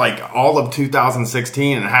Lyft like all of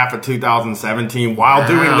 2016 and half of 2017 while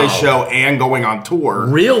doing this show and going on tour.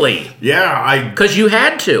 Really? Yeah, because you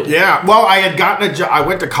had to. Yeah. Well, I had gotten a job. I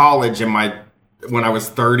went to college when I was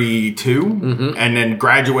 32, and then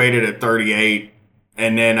graduated at 38.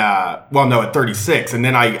 And then, at 36. And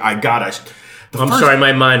then I got I'm sorry,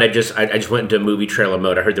 my mind, I just went into movie trailer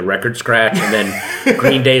mode. I heard the record scratch and then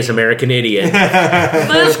Green Day's American Idiot.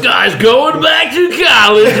 This guy's going back to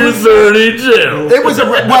college at 32. It was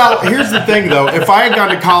here's the thing though. If I had gone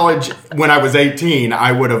to college when I was 18,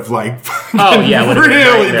 I would have really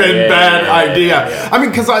been bad idea. Yeah. I mean,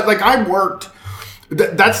 because I worked.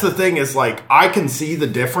 That's the thing is like I can see the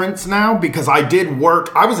difference now because I did work.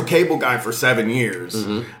 I was a cable guy for 7 years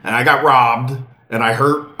and I got robbed and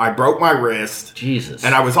I broke my wrist. Jesus.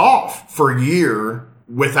 And I was off for a year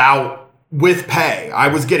with pay. I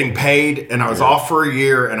was getting paid and I was off for a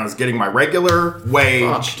year and I was getting my regular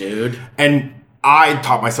wage. Fuck, dude. And I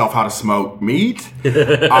taught myself how to smoke meat.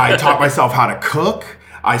 I taught myself how to cook.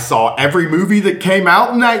 I saw every movie that came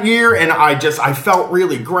out in that year and I felt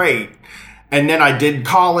really great. And then I did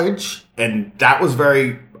college, and that was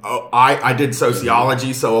very. I did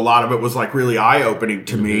sociology, so a lot of it was like really eye opening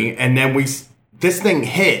to me. And then this thing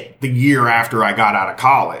hit the year after I got out of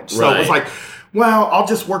college, so it was like, well, I'll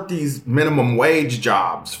just work these minimum wage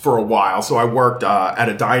jobs for a while. So I worked at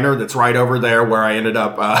a diner that's right over there, where I ended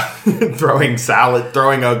up throwing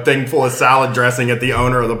a thing full of salad dressing at the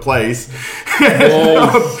owner of the place,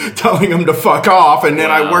 telling him to fuck off. And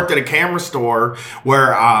then I worked at a camera store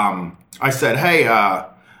where. I said, hey,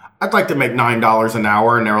 I'd like to make $9 an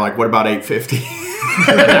hour. And they were like, what about $8.50?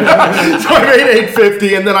 So I made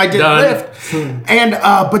 $8.50 and then I did Lyft. And,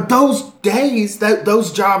 but those days,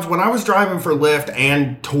 those jobs, when I was driving for Lyft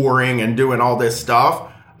and touring and doing all this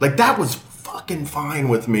stuff, like that was fucking fine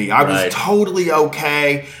with me. I was totally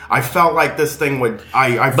okay. I felt like this thing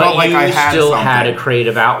I felt like I had still something. had a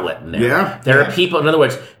creative outlet in there. Yeah. There are people, in other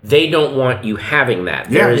words, they don't want you having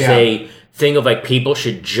that. There is a thing of like people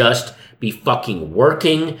should just be fucking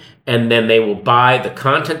working, and then they will buy the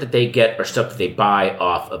content that they get or stuff that they buy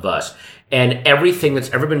off of us. And everything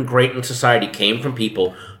that's ever been great in society came from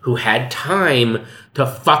people who had time to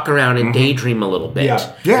fuck around and daydream a little bit.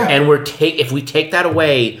 Yeah. And if we take that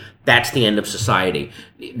away, that's the end of society.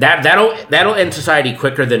 That'll end society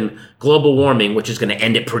quicker than global warming, which is going to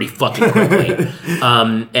end it pretty fucking quickly.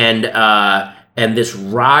 And this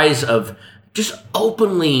rise of just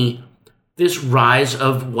openly. This rise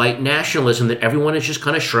of white nationalism that everyone is just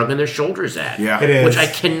kind of shrugging their shoulders at. Yeah, it is. Which I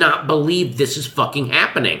cannot believe this is fucking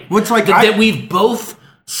happening. Well, it's like that we've both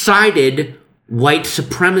sided white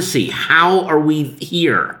supremacy. How are we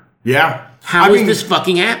here? Yeah. How is this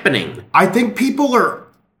fucking happening? I think people are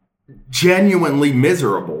genuinely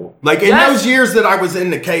miserable. Like in those years that I was in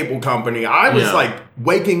the cable company, I was like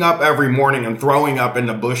waking up every morning and throwing up in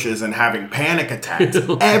the bushes and having panic attacks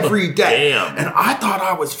every day. Damn. And I thought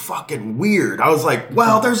I was fucking weird. I was like,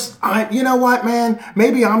 well, you know what, man?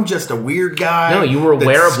 Maybe I'm just a weird guy. No, you were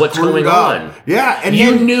aware of what's going on. Yeah. And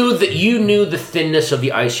you knew the thinness of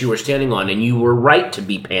the ice you were standing on, and you were right to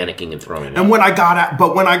be panicking and throwing up. And when I got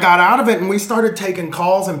out of it and we started taking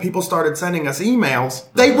calls and people started sending us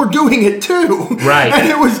emails, they were doing it too. Right. And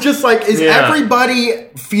it was just like, everybody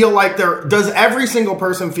feel like does every single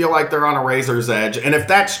person feel like they're on a razor's edge? And if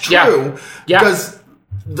that's true, does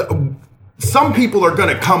some people are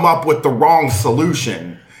going to come up with the wrong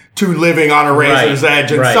solution to living on a razor's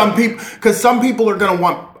edge. And some people are going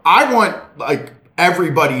to I want like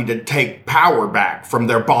everybody to take power back from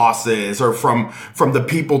their bosses or from the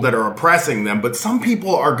people that are oppressing them. But some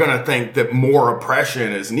people are going to think that more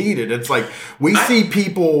oppression is needed. It's like we see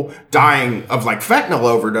people dying of like fentanyl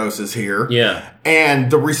overdoses here. Yeah. And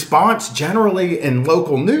the response generally in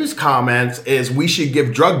local news comments is we should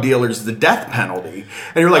give drug dealers the death penalty.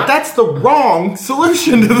 And you're like, that's the wrong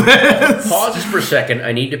solution to this. Pause this for a second.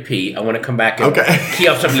 I need to pee. I want to come back and key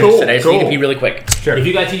off something Cool, you said. I just need to cool. pee really quick. Sure. If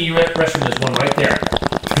you guys need a restroom, there's one right there.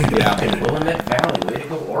 Yeah. In Willamette Valley. Way to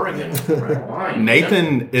go, Oregon. Right, wine.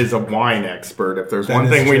 Nathan is a wine expert. If there's That one is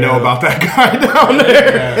thing we true. know about that guy down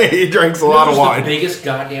there, he drinks a lot of wine. The biggest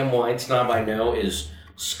goddamn wine snob I know is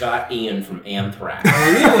Scott Ian from Anthrax.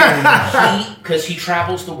 Because he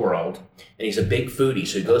travels the world and he's a big foodie,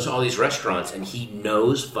 so he goes to all these restaurants and he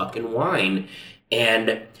knows fucking wine.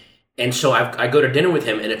 And so I go to dinner with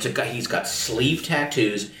him, and it's a guy. He's got sleeve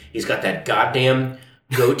tattoos. He's got that goddamn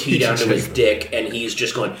goatee down to his dick, and he's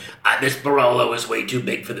just going, this Barolo is way too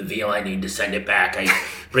big for the veal. I need to send it back. I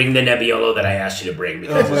bring the Nebbiolo that I asked you to bring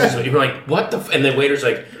because this is what you're like. What the? And the waiter's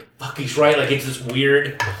like, fuck, he's right. Like it's this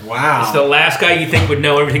weird. Wow. It's the last guy you think would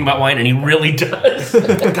know everything about wine, and he really does.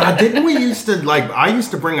 God, didn't we used to I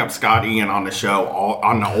used to bring up Scott Ian on the show,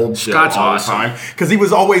 on the old show Scott's all awesome. the time because he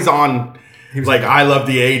was always on. He was like, I love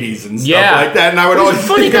the 80s and stuff Yeah. like that. And I would always He's a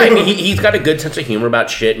funny think guy. of- He's got a good sense of humor about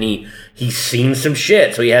shit, and he's seen some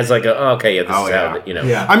shit, so he has like this is how, you know.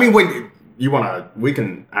 Yeah. I mean, when you want to, we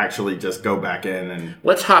can actually just go back in and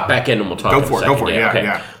Let's hop back in and we'll talk. Go in a for it, second. go for it. Yeah,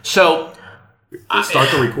 yeah. So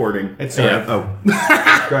start the recording. It's Yeah. oh,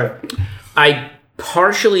 go ahead. I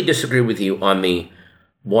partially disagree with you on the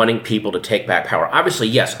wanting people to take back power. Obviously,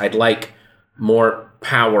 yes, I'd like more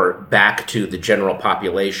power back to the general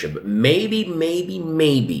population, but maybe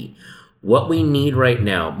what we need right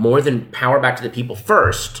now, more than power back to the people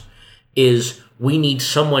first, is we need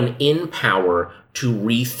someone in power to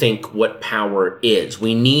rethink what power is.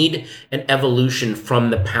 We need an evolution from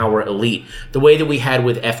the power elite. The way that we had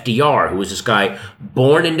with FDR, who was this guy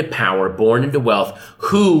born into power, born into wealth,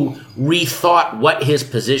 who rethought what his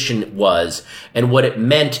position was and what it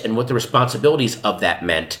meant and what the responsibilities of that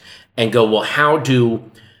meant, and go, well, how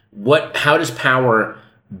does power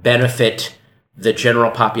benefit the general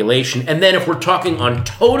population? And then if we're talking on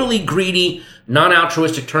totally greedy,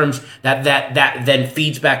 non-altruistic terms, that then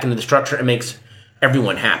feeds back into the structure and makes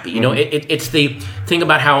everyone happy. You know, it's the thing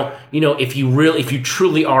about how, you know, if you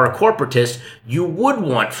truly are a corporatist, you would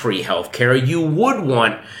want free healthcare, you would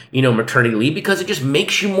want, you know, maternity leave, because it just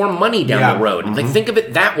makes you more money down the road. Like, think of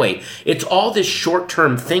it that way. It's all this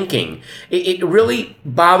short-term thinking. It really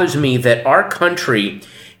bothers me that our country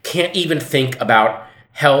can't even think about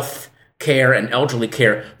health care and elderly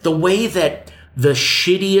care the way that the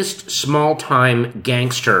shittiest small-time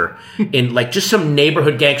gangster in, like, just some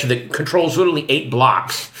neighborhood gangster that controls literally 8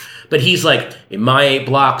 blocks. But he's like, in my 8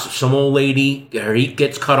 blocks, some old lady, her heat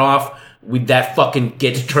gets cut off, that fucking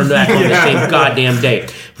gets turned back on the same goddamn day.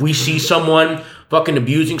 If we see someone fucking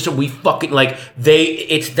abusing some, we fucking, like,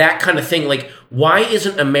 it's that kind of thing. Like, why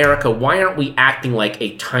isn't America, why aren't we acting like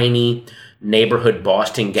a tiny neighborhood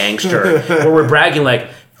Boston gangster where we're bragging like,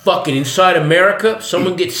 fucking inside America,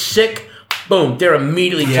 someone gets sick, boom, they're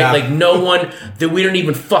immediately like no one, that we don't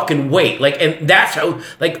even fucking wait. Like, and that's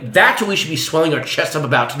what we should be swelling our chests up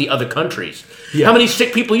about to the other countries. Yeah. How many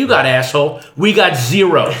sick people you got, asshole? We got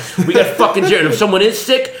 0. We got fucking 0. And if someone is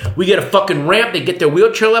sick, we get a fucking ramp, they get their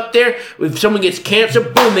wheelchair up there. If someone gets cancer,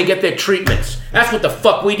 boom, they get their treatments. That's what the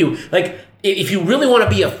fuck we do. Like, if you really want to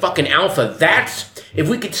be a fucking alpha, if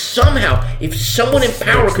we could somehow, if someone in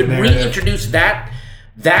power could reintroduce that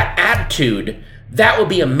attitude, that would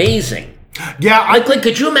be amazing. Yeah, Like,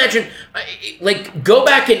 could you imagine, like, go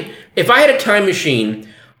back and, if I had a time machine,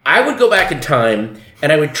 I would go back in time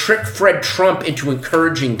and I would trick Fred Trump into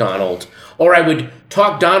encouraging Donald, or I would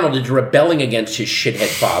talk Donald into rebelling against his shithead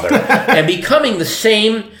father and becoming the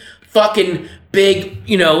same fucking big,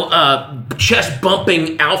 you know,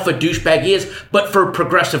 chest-bumping alpha douchebag he is, but for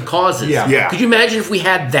progressive causes. Yeah. Could you imagine if we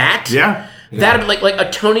had that? Yeah. That'd be like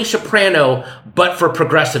a Tony Soprano, but for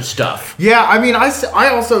progressive stuff. Yeah, I mean, I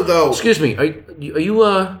also, though... Excuse me, are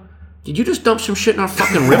you did you just dump some shit in our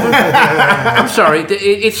fucking river? I'm sorry.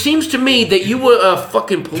 It seems to me that you were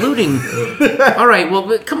fucking polluting. All right,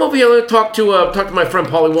 well, come over here and talk to my friend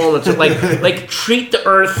Paulie Walnuts. Like treat the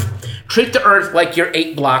earth like your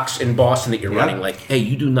 8 blocks in Boston that you're running. Like, hey,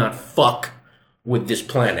 you do not fuck with this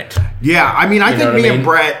planet. Yeah, I mean, I think me what I mean? and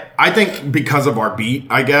Brett, I think because of our beat,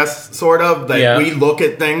 I guess, sort of, that we look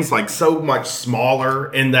at things like so much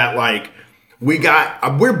smaller in that, like,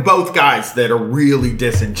 we're both guys that are really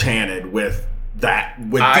disenchanted with that,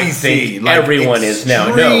 with I DC. think everyone is now.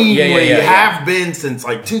 No, Extremely yeah. have been since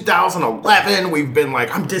like 2011. We've been like,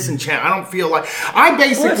 I'm disenchanted. I don't feel like I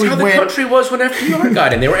basically Well, that's how the country was when FDR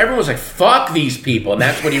got in. Everyone was like, "Fuck these people," and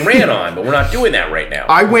that's what he ran on. But we're not doing that right now.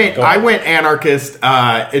 I went anarchist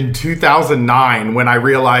in 2009 when I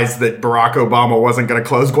realized that Barack Obama wasn't going to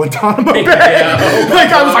close Guantanamo Bay.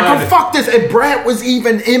 I was like, "Oh fuck this!" And Brett was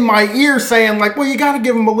even in my ear saying like, "Well, you got to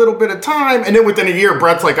give him a little bit of time." And then within a year,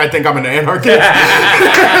 Brett's like, "I think I'm an anarchist."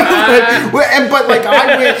 But like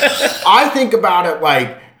I think about it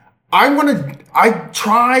like I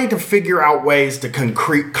try to figure out ways to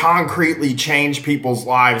concretely change people's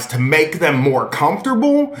lives to make them more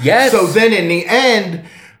comfortable. Yes. So then in the end,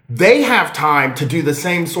 they have time to do the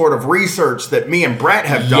same sort of research that me and Brett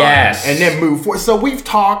have done. Yes. And then move forward. So we've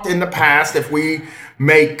talked in the past, if we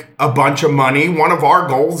make a bunch of money, one of our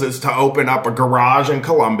goals is to open up a garage in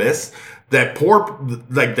Columbus that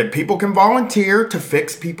people can volunteer to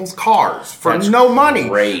fix people's cars for no money.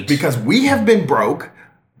 Great. Because we have been broke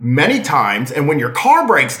many times, and when your car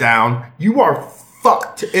breaks down, you are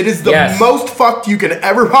fucked. It is the most fucked you can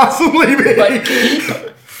ever possibly be.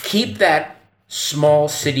 But keep that small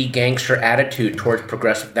city gangster attitude towards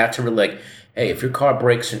progressive. That's a really like, hey, if your car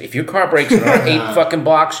breaks in our 8 fucking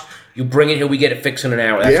blocks, you bring it here, we get it fixed in an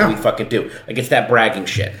hour. That's what we fucking do. Like, it's that bragging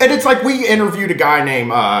shit. And it's like we interviewed a guy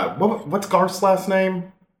named, what's Garth's last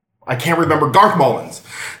name? I can't remember. Garth Mullins.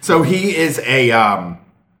 So he is an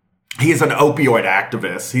opioid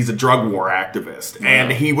activist. He's a drug war activist. Mm-hmm.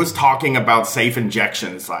 And he was talking about safe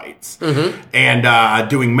injection sites and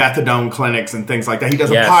doing methadone clinics and things like that. He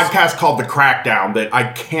does a podcast called The Crackdown that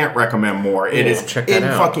I can't recommend more. It is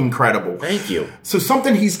fucking incredible. Thank you. So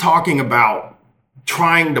something he's talking about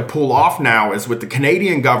trying to pull off now is with the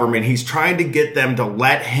Canadian government, he's trying to get them to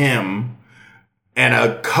let him and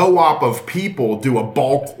a co-op of people do a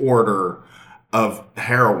bulk order of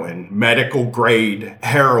heroin, medical grade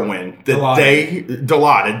heroin that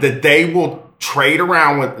they will trade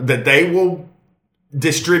around with, that they will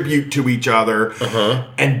distribute to each other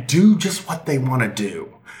and do just what they want to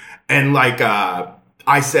do. And like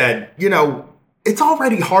I said, it's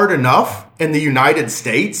already hard enough in the United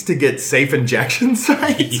States to get safe injection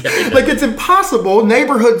sites. Like, it's impossible.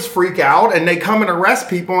 Neighborhoods freak out and they come and arrest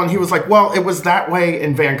people. And he was like, well, it was that way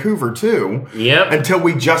in Vancouver too. Until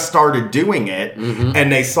we just started doing it.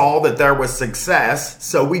 And they saw that there was success.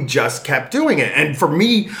 So we just kept doing it. And for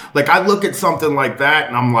me, like, I look at something like that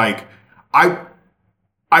and I'm like, I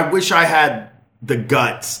wish I had the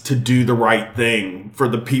guts to do the right thing for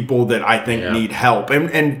the people that I think need help.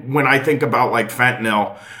 And when I think about like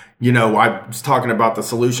fentanyl, I was talking about the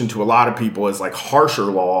solution to a lot of people is like harsher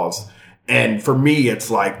laws. And for me, it's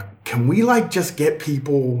like, can we like just get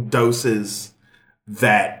people doses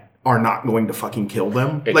that are not going to fucking kill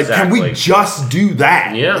them? Exactly. Like, can we just do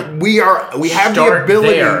that? Yeah. We have Start the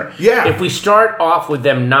ability. there. Yeah. If we start off with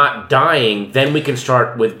them not dying, then we can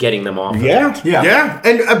start with getting them off. Yeah.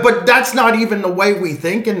 And but that's not even the way we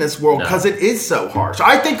think in this world because it is so harsh.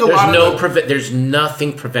 I think there's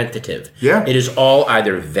nothing preventative. Yeah. It is all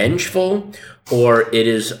either vengeful or it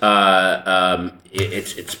is what's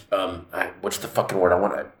the fucking word I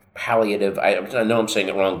want to palliative. I know I'm saying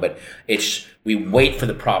it wrong, but it's we wait for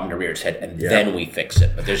the problem to rear its head and then we fix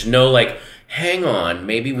it. But there's no like, hang on,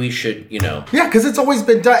 maybe we should, Yeah, because it's always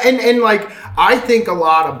been done. And like, I think a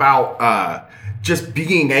lot about just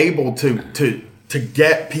being able to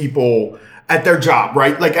get people at their job,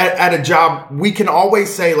 right? Like at a job, we can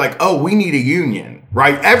always say like, oh, we need a union,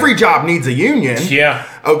 right? Every job needs a union. Yeah.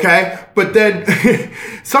 Okay. But then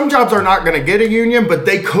some jobs are not going to get a union, but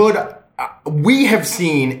they could. We have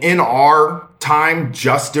seen in our time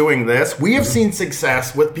just doing this, we have seen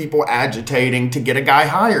success with people agitating to get a guy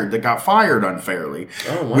hired that got fired unfairly.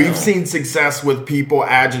 Oh, wow. We've seen success with people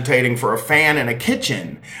agitating for a fan in a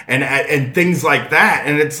kitchen and things like that.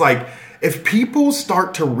 And it's like, if people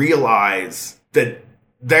start to realize that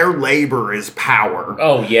their labor is power.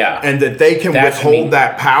 Oh, yeah. And that they can withhold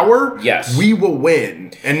that power. Yes. We will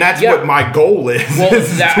win. And that's what my goal is. Well,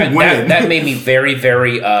 is to win. That made me very,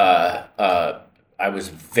 very, I was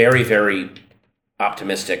very, very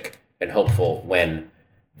optimistic and hopeful when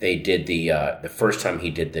they did the first time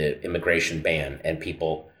he did the immigration ban and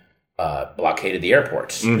people blockaded the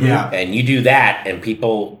airports. Mm-hmm. Yeah. And you do that and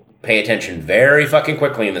people pay attention very fucking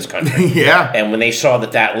quickly in this country. Yeah. And when they saw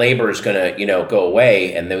that labor is going to, go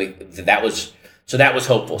away, and that was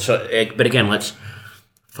hopeful. So, but again, let's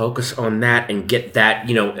focus on that and get that.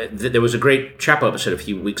 There was a great Chapo episode a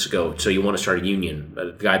few weeks ago. So you want to start a union?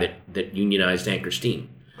 The guy that unionized Anchor Steam.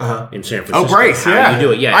 in San Francisco. Brace, How you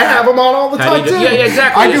do it? Yeah, I have him on all the How do time you do- too. Yeah,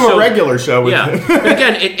 exactly. I do a regular show with him. But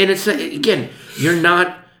again, again, you're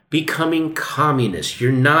not becoming communist.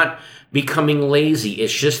 You're not becoming lazy.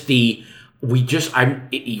 It's just you're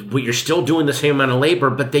still doing the same amount of labor,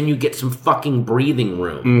 but then you get some fucking breathing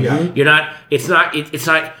room. Yeah. You're not. It's not.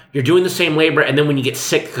 You're doing the same labor, and then when you get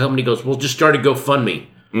sick, the company goes, "Well, just start a GoFundMe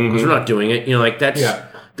because we're not doing it." You know, like that's. Yeah.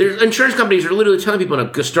 There's insurance companies are literally telling people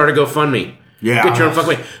to start a GoFundMe. Yeah. Get your own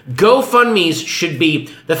fucking way. GoFundMes should be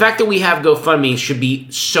the fact that we have GoFundMes should be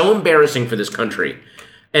so embarrassing for this country.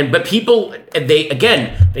 But people,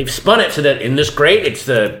 they've spun it so that isn't this great? It's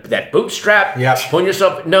that bootstrap. Yep. Pulling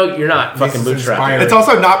yourself. No, you're not fucking is bootstrap. inspiring. It's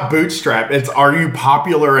also not bootstrap. It's are you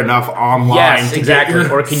popular enough online Yes, to exactly. get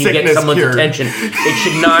your Or can you get sickness someone's cured? attention? It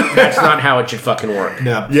should not. That's not how it should fucking work.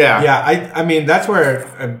 No. Yeah. Yeah. I mean, that's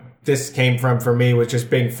where this came from for me, was just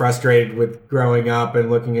being frustrated with growing up and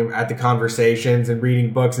looking at the conversations and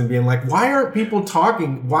reading books and being like, why aren't people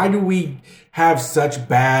talking? Why do we have such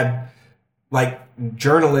bad, like,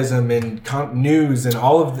 journalism and news and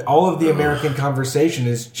all of the American conversation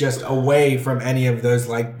is just away from any of those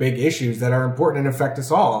like big issues that are important and affect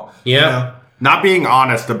us all. Yeah. You know? Not being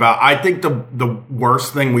honest about, I think the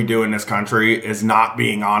worst thing we do in this country is not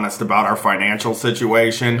being honest about our financial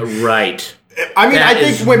situation. Right. I mean, That I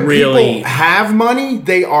think is when really- people have money,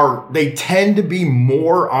 they tend to be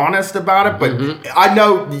more honest about it. But I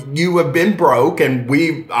know you have been broke, and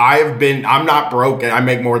I'm not broke, and I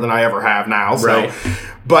make more than I ever have now. So, Right.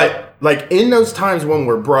 but like in those times when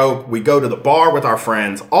we're broke, we go to the bar with our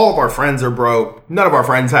friends. All of our friends are broke. None of our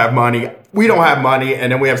friends have money. We don't have money, and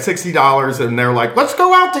then we have $60, and they're like, "Let's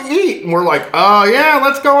go out to eat," and we're like, "Oh yeah,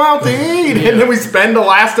 let's go out to eat," and then we spend the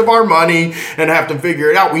last of our money and have to figure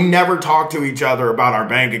it out. We never talk to each other about our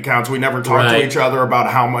bank accounts. We never talk to Right. each other about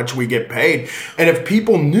how much we get paid. And if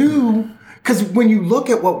people knew, because when you look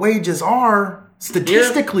at what wages are,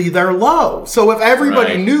 statistically they're low. So if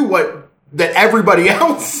everybody Right. knew that everybody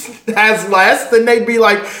else has less, then they'd be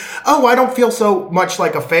like, oh, I don't feel so much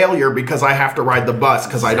like a failure because I have to ride the bus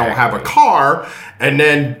because I don't have a car. And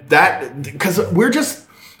then because we're just,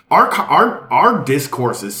 our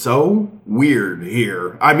discourse is so weird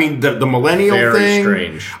here. I mean, the millennial Very thing.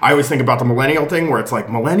 strange. I always think about the millennial thing where it's like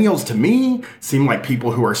millennials to me seem like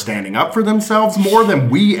people who are standing up for themselves more than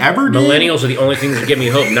we ever did. Millennials are the only things that give me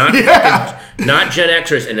hope. Not not Gen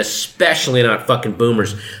Xers, and especially not fucking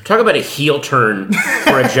boomers. Talk about a heel turn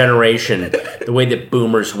for a generation. The way that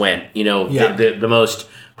boomers went, you know, Yeah. the most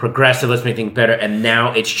progressive, let's make things better, and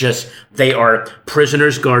now it's just they are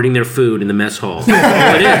prisoners guarding their food in the mess hall.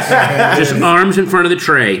 It is just arms in front of the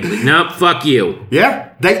tray. Like, nope, fuck you. Yeah.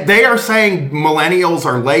 They are saying millennials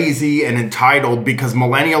are lazy and entitled because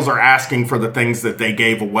millennials are asking for the things that they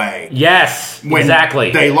gave away. Yes, When exactly.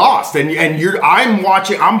 they lost. And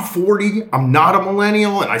I'm 40, I'm not a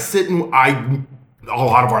millennial, and I sit and a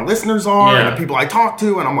lot of our listeners are, Yeah. and the people I talk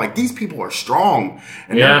to, and I'm like, these people are strong.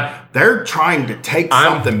 And Yeah. they're trying to take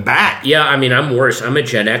something back. Yeah, I mean, I'm worse. I'm a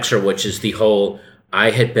Gen Xer, which is the whole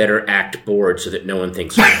I had better act bored so that no one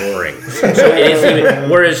thinks I'm boring. So it isn't even,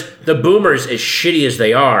 whereas the boomers, as shitty as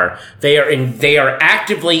they are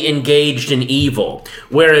actively engaged in evil.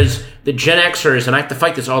 Whereas the Gen Xers, and I have to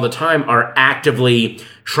fight this all the time, are actively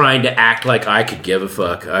trying to act like I could give a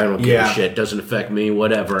fuck. I don't give a shit. Doesn't affect me.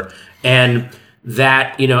 Whatever. And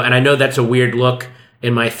that, you know, and I know that's a weird look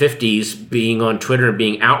in my 50s, being on Twitter and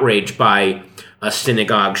being outraged by a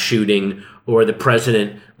synagogue shooting or the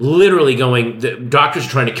president literally going, the doctors are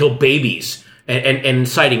trying to kill babies and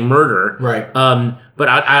inciting murder. Right. But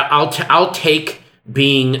I'll take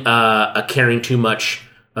being a caring too much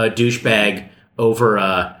douchebag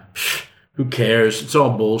over who cares? It's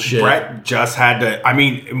all bullshit. Brett just had to, I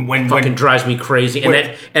mean, when Drives me crazy,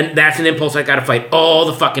 and that's an impulse I got to fight all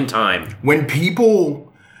the fucking time. when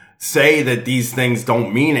people say that these things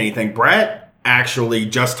don't mean anything, Brett actually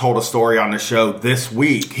just told a story on the show this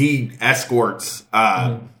week. He escorts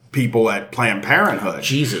people at Planned Parenthood.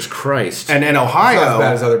 Jesus Christ! And in Not as bad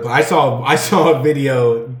Ohio, as other places. I saw a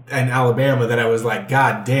video in Alabama that I was like,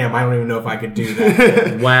 God damn, I don't even know if I could do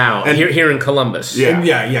that. Wow, here in Columbus. Yeah. And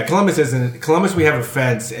yeah. Columbus, we have a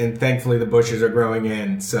fence, and thankfully the bushes are growing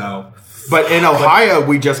in. So, but in Ohio,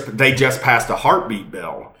 they just passed a heartbeat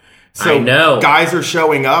bill. So I know. Guys are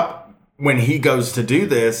showing up when he goes to do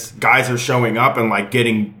this. Guys are showing up and like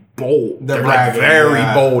getting bold. They're like bragging, very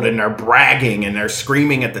yeah. bold, and they're bragging and they're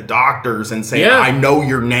screaming at the doctors and saying, Yeah. "I know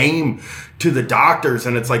your name" to the doctors.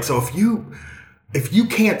 And it's like, so if you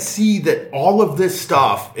can't see that all of this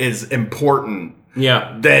stuff is important,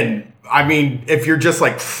 Yeah. then I mean, if you're just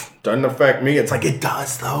like, doesn't affect me. It's like, it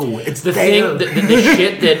does though. It's The there. thing,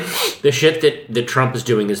 the shit that Trump is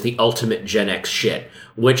doing is the ultimate Gen X shit,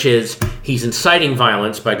 which is he's inciting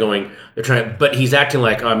violence by going. They're trying, but he's acting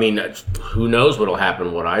like, I mean, who knows what'll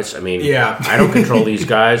happen? I mean, Yeah. I don't control these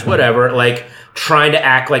guys. Whatever. Like trying to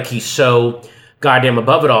act like he's so goddamn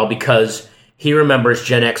above it all because he remembers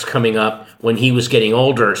Gen X coming up when he was getting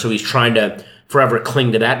older, so he's trying to forever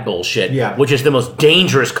cling to that bullshit, Yeah. which is the most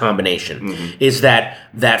dangerous combination, is that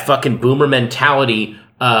fucking boomer mentality,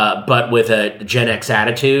 but with a Gen X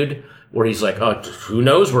attitude, where he's like, oh, who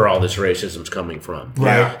knows where all this racism's coming from.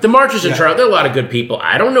 Right. The marches in Toronto, there are a lot of good people.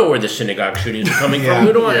 I don't know where the synagogue shootings are coming Yeah. from.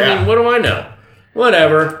 Who do I mean, what do I know?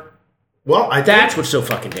 Whatever. Well, That's what's so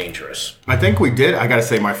fucking dangerous. I think we did. I got to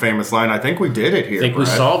say my famous line. I think we did it here. I think we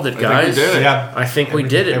Brett. solved it, guys. I think we did it. Yeah. I think we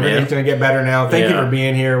did it, Everything's man. going to get better now. Thank you Yeah. for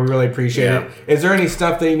being here. We really appreciate Yeah. it. Is there any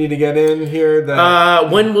stuff that you need to get in here?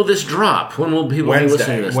 That When will this drop? When will people be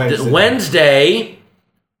listening to this? Wednesday.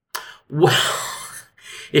 Well,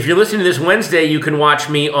 if you're listening to this Wednesday, you can watch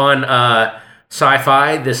me on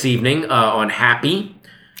Sci-Fi this evening on Happy,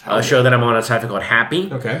 a show that I'm on Sci-Fi called Happy.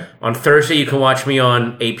 Okay. On Thursday, you can watch me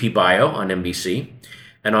on AP Bio on NBC.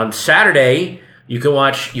 And on Saturday, you can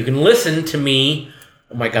listen to me.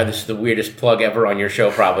 Oh my God, this is the weirdest plug ever on your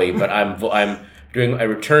show, probably. But I'm doing a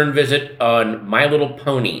return visit on My Little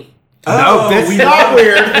Pony. No, this is not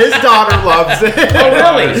weird. His daughter loves it. Oh,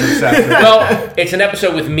 really? Well, it's an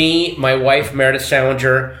episode with me, my wife, Meredith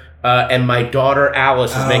Salinger, and my daughter,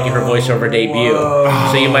 Alice, is making her voiceover debut.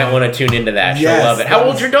 So you might want to tune into that. She'll Yes, love it. How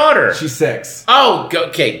old's your daughter? She's 6. Oh,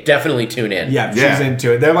 okay. Definitely tune in. Yeah, Yeah. she's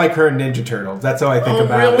into it. They're like her Ninja Turtles. That's how I think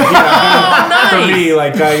about really? it. Oh, nice. For me,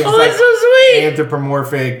 like, it's Oh, like that's so sweet.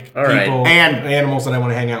 anthropomorphic All right. people And- animals that I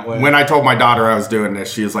want to hang out with. When I told my daughter I was doing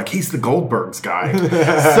this, she was like, he's the Goldbergs guy.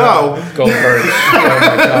 So Goldbergs. Oh,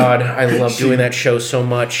 my God. I love doing that show so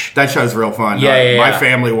much. that show's real fun. Yeah. My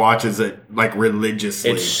family watches it like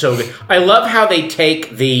religiously. It's so good. I love how they take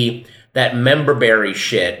that memberberry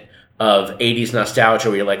shit of 80s nostalgia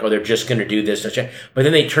where you're like, oh, they're just going to do this. But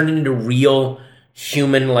then they turn it into real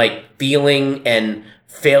human, like, feeling and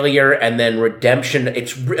failure and then redemption.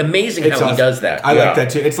 It's amazing how he does that. I like that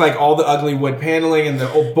too. It's like all the ugly wood paneling and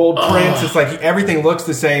the old bold prints. It's like everything looks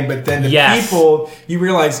the same, but then the people, you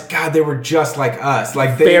realize, God, they were just like us.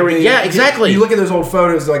 Like exactly. You look at those old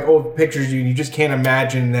photos, like old pictures, you just can't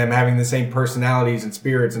imagine them having the same personalities and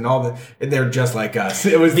spirits and all they're just like us.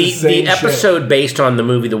 It was the same episode based on the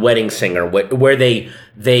movie The Wedding Singer, where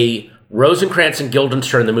they Rosencrantz and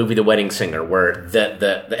Guildenstern, the movie The Wedding Singer, where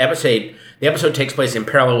the episode takes place in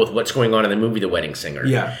parallel with what's going on in the movie The Wedding Singer.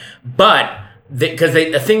 Yeah. But because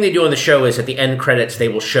the thing they do on the show is at the end credits they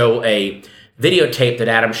will show a videotape that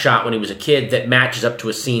Adam shot when he was a kid that matches up to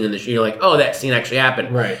a scene in the show. You're like, oh, that scene actually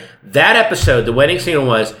happened. Right. That episode, the Wedding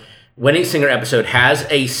Singer episode, has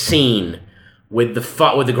a scene with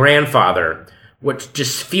the grandfather, which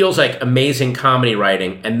just feels like amazing comedy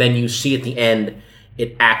writing, and then you see at the end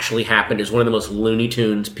it actually happened. Is one of the most Looney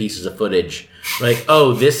Tunes pieces of footage. Like,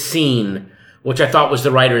 oh, this scene, which I thought was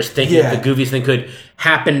the writers thinking the goofiest thing could,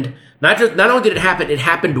 happened. Not only did it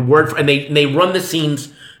happened word for, and they run the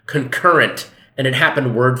scenes concurrent, and it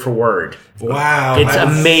happened word for word. Wow, it's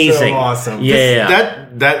amazing. So awesome. Yeah,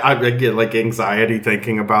 that I get like anxiety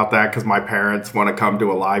thinking about that because my parents want to come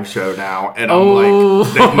to a live show now, and I'm like,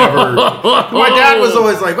 they've never. My dad was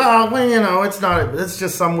always like, well, it's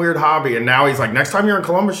just some weird hobby, and now he's like, next time you're in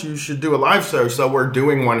Columbus, you should do a live show. So we're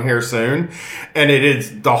doing one here soon, and it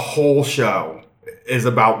is the whole show is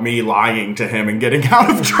about me lying to him and getting out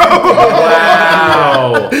of trouble.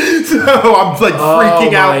 Wow. So I'm like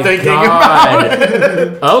freaking out thinking about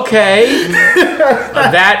it. Okay.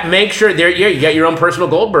 That makes sure you got your own personal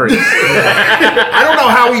Goldberg. I don't know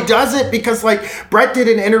how he does it because like Brett did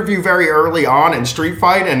an interview very early on in Street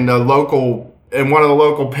Fight in one of the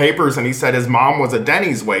local papers, and he said his mom was a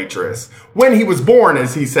Denny's waitress. When he was born,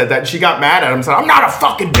 as he said that, she got mad at him and said, I'm not a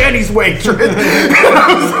fucking Denny's waitress. And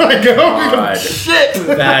I was like, oh, shit.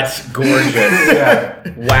 That's gorgeous. Yeah.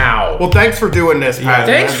 Wow. Well, thanks for doing this, Pat.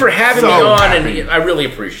 Thanks for having me on, and I really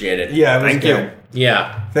appreciate it. Yeah, Thank you.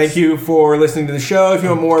 Yeah. Thank you for listening to the show. If you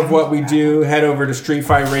want more of what we do, head over to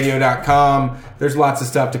streetfightradio.com. There's lots of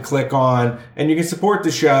stuff to click on, and you can support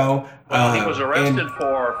the show. Well, he was arrested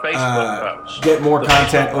for Facebook posts. Get more The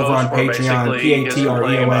content Facebook over on posts were Patreon, basically his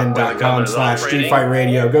complaint about where the government is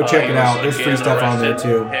patreon.com/streetfightradio. Go check it out. There's free stuff on there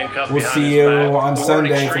too. We'll see you on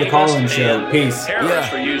Sunday for the call-in show. Peace.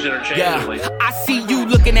 I see you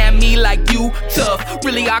looking at me like you tough.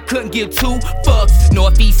 Really, I couldn't give two fucks.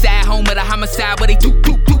 Northeast side, home of the homicide, where they do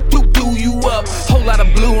you up. Whole lot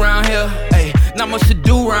of blue around here. Hey, not much to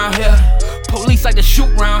do around here. Police like to shoot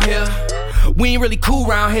round here. We ain't really cool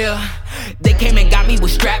round here. They came and got me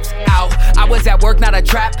with straps out. I was at work, not a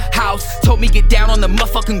trap house. Told me get down on the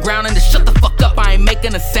motherfucking ground and to shut the fuck up, I ain't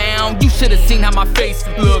making a sound. You should've seen how my face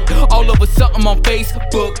looked. All over something on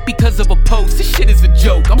Facebook because of a post. This shit is a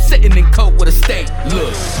joke. I'm sitting in coke with a steak.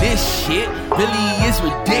 Look, this shit really is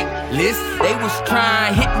ridiculous. They was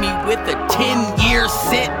trying to hit me with a 10-year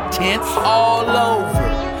sentence all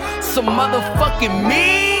over some motherfucking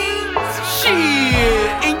memes.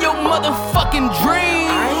 Shit, in your motherfucking dreams.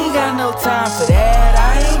 I ain't got no time for that.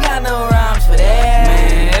 I ain't got no rhymes for that.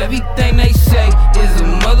 Man, everything they say is a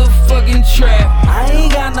motherfucking trap. I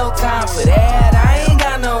ain't got no time for that. I ain't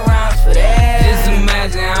got no rhymes for that. Just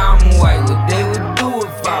imagine I'm white, what they would do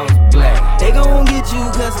if I was black. They gon' get you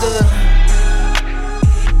cause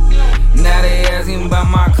now they asking about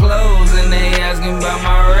my clothes and they asking about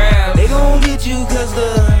my rap. They gon' get you cause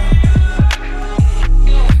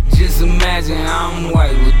Just imagine I'm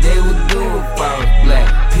white, what they would do if I was black.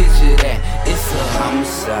 Picture that, it's a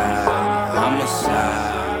homicide.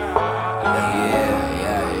 Yeah.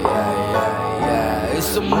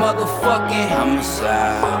 It's a motherfucking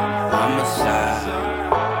homicide.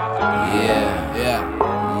 Yeah.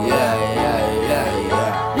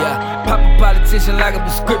 Pop a politician like a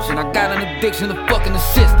prescription. I got an addiction to fucking the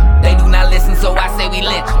system. They do not listen, so I say we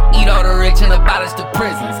lynch them. Eat all the rich and abolish the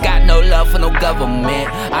prisons. Got no love for no government.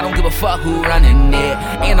 I don't give a fuck who running it.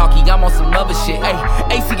 Anarchy, I'm on some other shit. Ayy,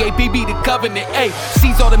 ACABB the covenant. Ayy,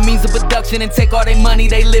 seize all the means of production and take all their money.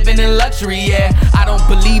 They living in luxury, yeah. I don't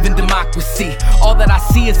believe in democracy. All that I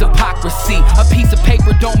see is hypocrisy. A piece of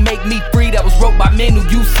paper don't make me free. That was wrote by men who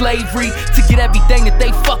use slavery to get everything that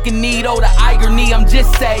they fucking need. Oh, the irony, I'm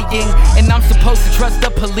just saying. And I'm supposed to trust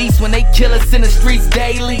the police when they kill us in the streets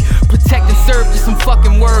daily. Protect and serve, just some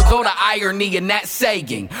fucking words. Oh, the irony in that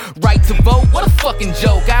saying. Right to vote, what a fucking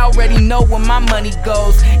joke. I already know where my money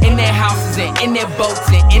goes. In their houses and in their boats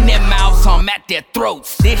and in their mouths, I'm at their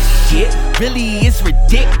throats. This shit really is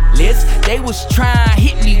ridiculous. They was trying to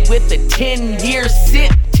hit me with a 10-year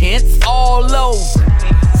sentence all over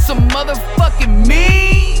some motherfucking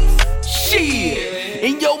memes. Shit,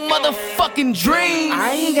 in your motherfucking dreams.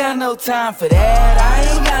 I ain't got no time for that. I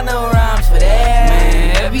ain't got no rhymes for that.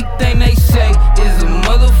 Man, everything they say is a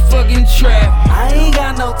motherfucking trap. I ain't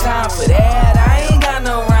got no time for that. I ain't got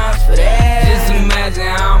no rhymes for that. Just imagine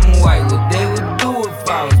I'm white, what they would do if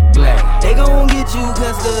I was black. They gon' get you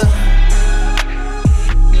cause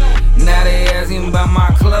now they asking about my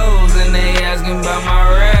clothes and they asking about my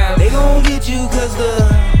rap. They gon' get you cause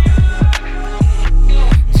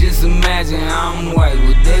Just imagine I'm white,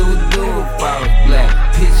 what they would do if I was black.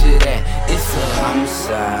 Picture that, it's a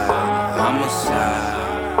homicide.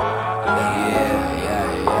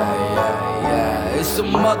 Yeah. It's a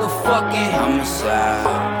motherfucking homicide.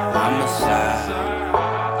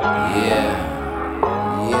 Yeah.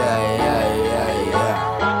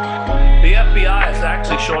 The FBI is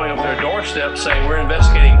actually showing up their doorstep saying we're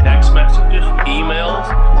investigating text messages, emails.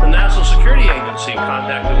 The National Security Agency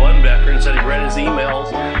contacted one veteran and said he read his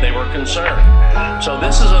emails. They were concerned. So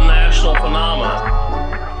this is a national phenomenon.